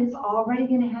filling. It's already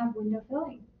going to have window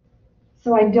filling.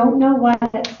 So I don't know why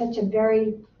that's such a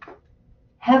very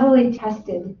heavily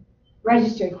tested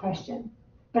registry question.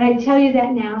 But I tell you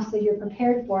that now so you're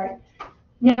prepared for it.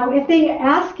 Now, if they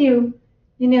ask you,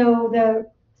 the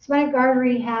splenic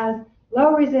artery has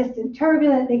low resistant,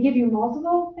 turbulent, they give you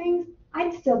multiple things,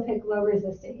 I'd still pick low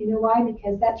resistant. You know why?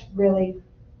 Because that's really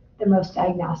the most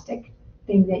diagnostic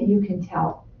thing that you can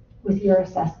tell with your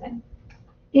assessment.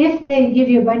 If they give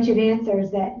you a bunch of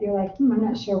answers that you're like, I'm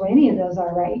not sure what any of those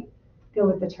are right, go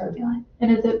with the turbulent.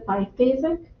 And is it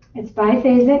biphasic? It's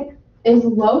biphasic. Is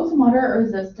low to moderate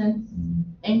resistance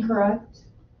incorrect?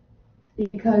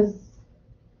 Because.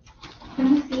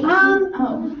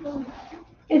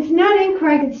 It's not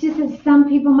incorrect. It's just that some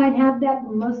people might have that,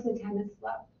 but most of the time it's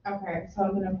low. Okay, so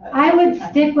I'm gonna put. I would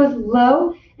stick with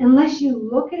low unless you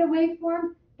look at a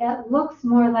waveform that looks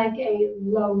more like a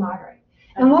low moderate.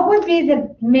 And what would be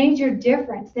the major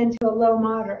difference then to a low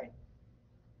moderate?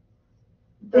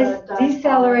 This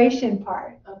deceleration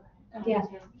part. Okay. Yeah.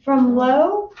 From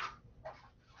low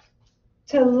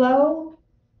to low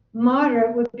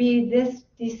moderate would be this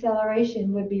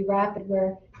deceleration would be rapid,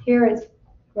 where here it's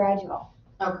gradual.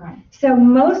 Okay. So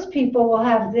most people will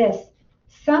have this.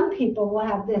 Some people will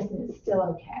have this, and it's still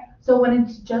okay. So when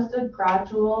it's just a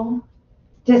gradual.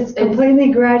 Just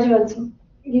completely gradual.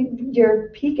 Your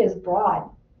peak is broad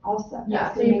also.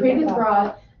 Yeah, so your peak is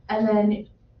broad, and then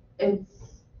it's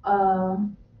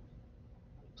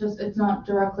it's not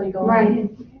directly going. Right.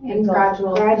 It's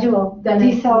gradual. Gradual. Then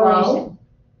it's deceleration. slow.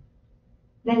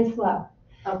 Then it's slow.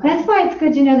 Okay. That's why it's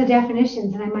good to know the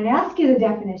definitions, and I might ask you the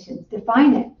definitions.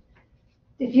 Define it.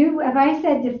 If I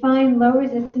said define low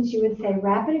resistance, you would say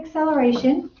rapid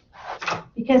acceleration,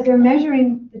 because they're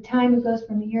measuring the time it goes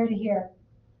from here to here,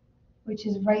 which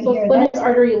is right So here. splenic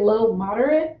artery low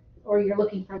moderate? Or you're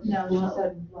looking for No, she low?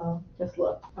 said low. Just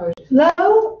low.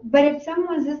 Low, but if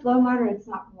someone's this low moderate, it's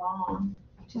not wrong,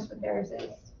 which is what theirs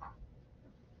is.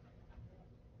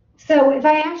 So if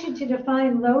I asked you to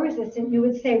define low resistant, you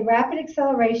would say rapid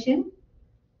acceleration,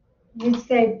 you'd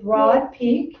say broad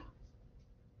peak,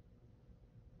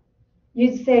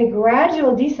 you'd say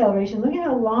gradual deceleration. Look at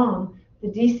how long the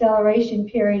deceleration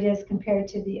period is compared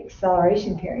to the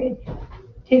acceleration period.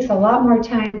 It takes a lot more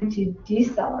time to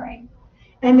decelerate.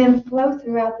 And then flow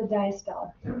throughout the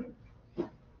diastolic period.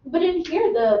 But in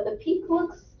here, the peak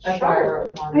looks That's why I sharp.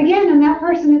 wrote moderate. Again, on that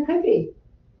person, it could be.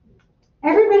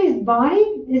 Everybody's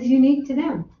body is unique to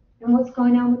them and what's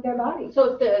going on with their body.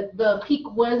 So if the peak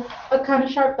was a kind of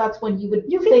sharp, that's when you would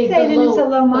You could say say the that low. it's a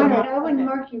low moderate. I wouldn't okay.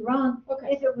 mark you wrong Okay.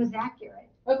 if it was accurate.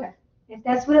 Okay. If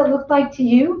that's what it looked like to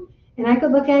you, and I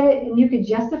could look at it and you could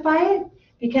justify it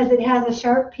because it has a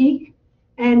sharp peak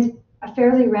and a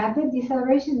fairly rapid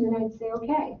deceleration, then I'd say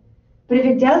okay. But if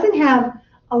it doesn't have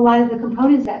a lot of the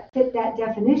components that fit that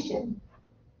definition,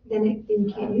 then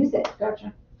you can't use it.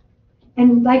 Gotcha.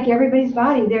 And like everybody's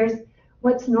body, there's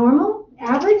what's normal,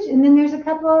 average, and then there's a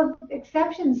couple of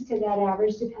exceptions to that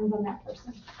average, depends on that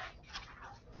person.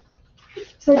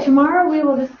 So tomorrow we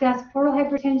will discuss portal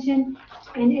hypertension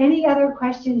and any other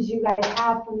questions you guys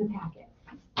have from the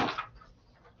packet.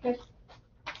 Okay.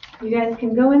 You guys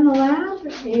can go in the lab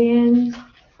and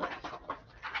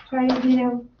try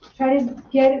to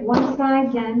get one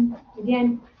side done.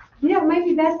 Again, it might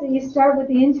be best that you start with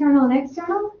the internal and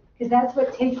external, because that's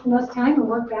what takes the most time, and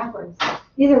work backwards.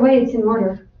 Either way, it's in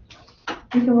order.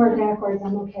 You can work backwards,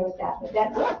 I'm okay with that, but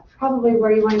that's probably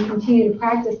where you want to continue to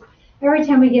practice. Every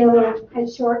time we get a little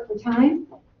bit short for time,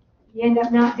 you end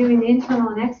up not doing the internal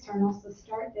and external, so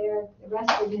start there. The rest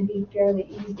are going to be fairly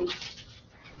easy.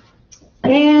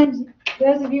 And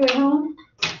those of you at home,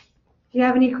 if you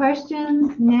have any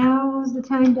questions, now's the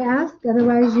time to ask.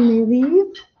 Otherwise, you may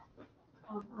leave.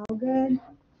 All good.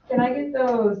 Can I get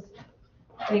those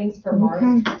things for Mark?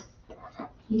 Okay.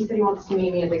 He said he wants to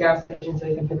meet me at the gas station so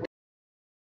he can pick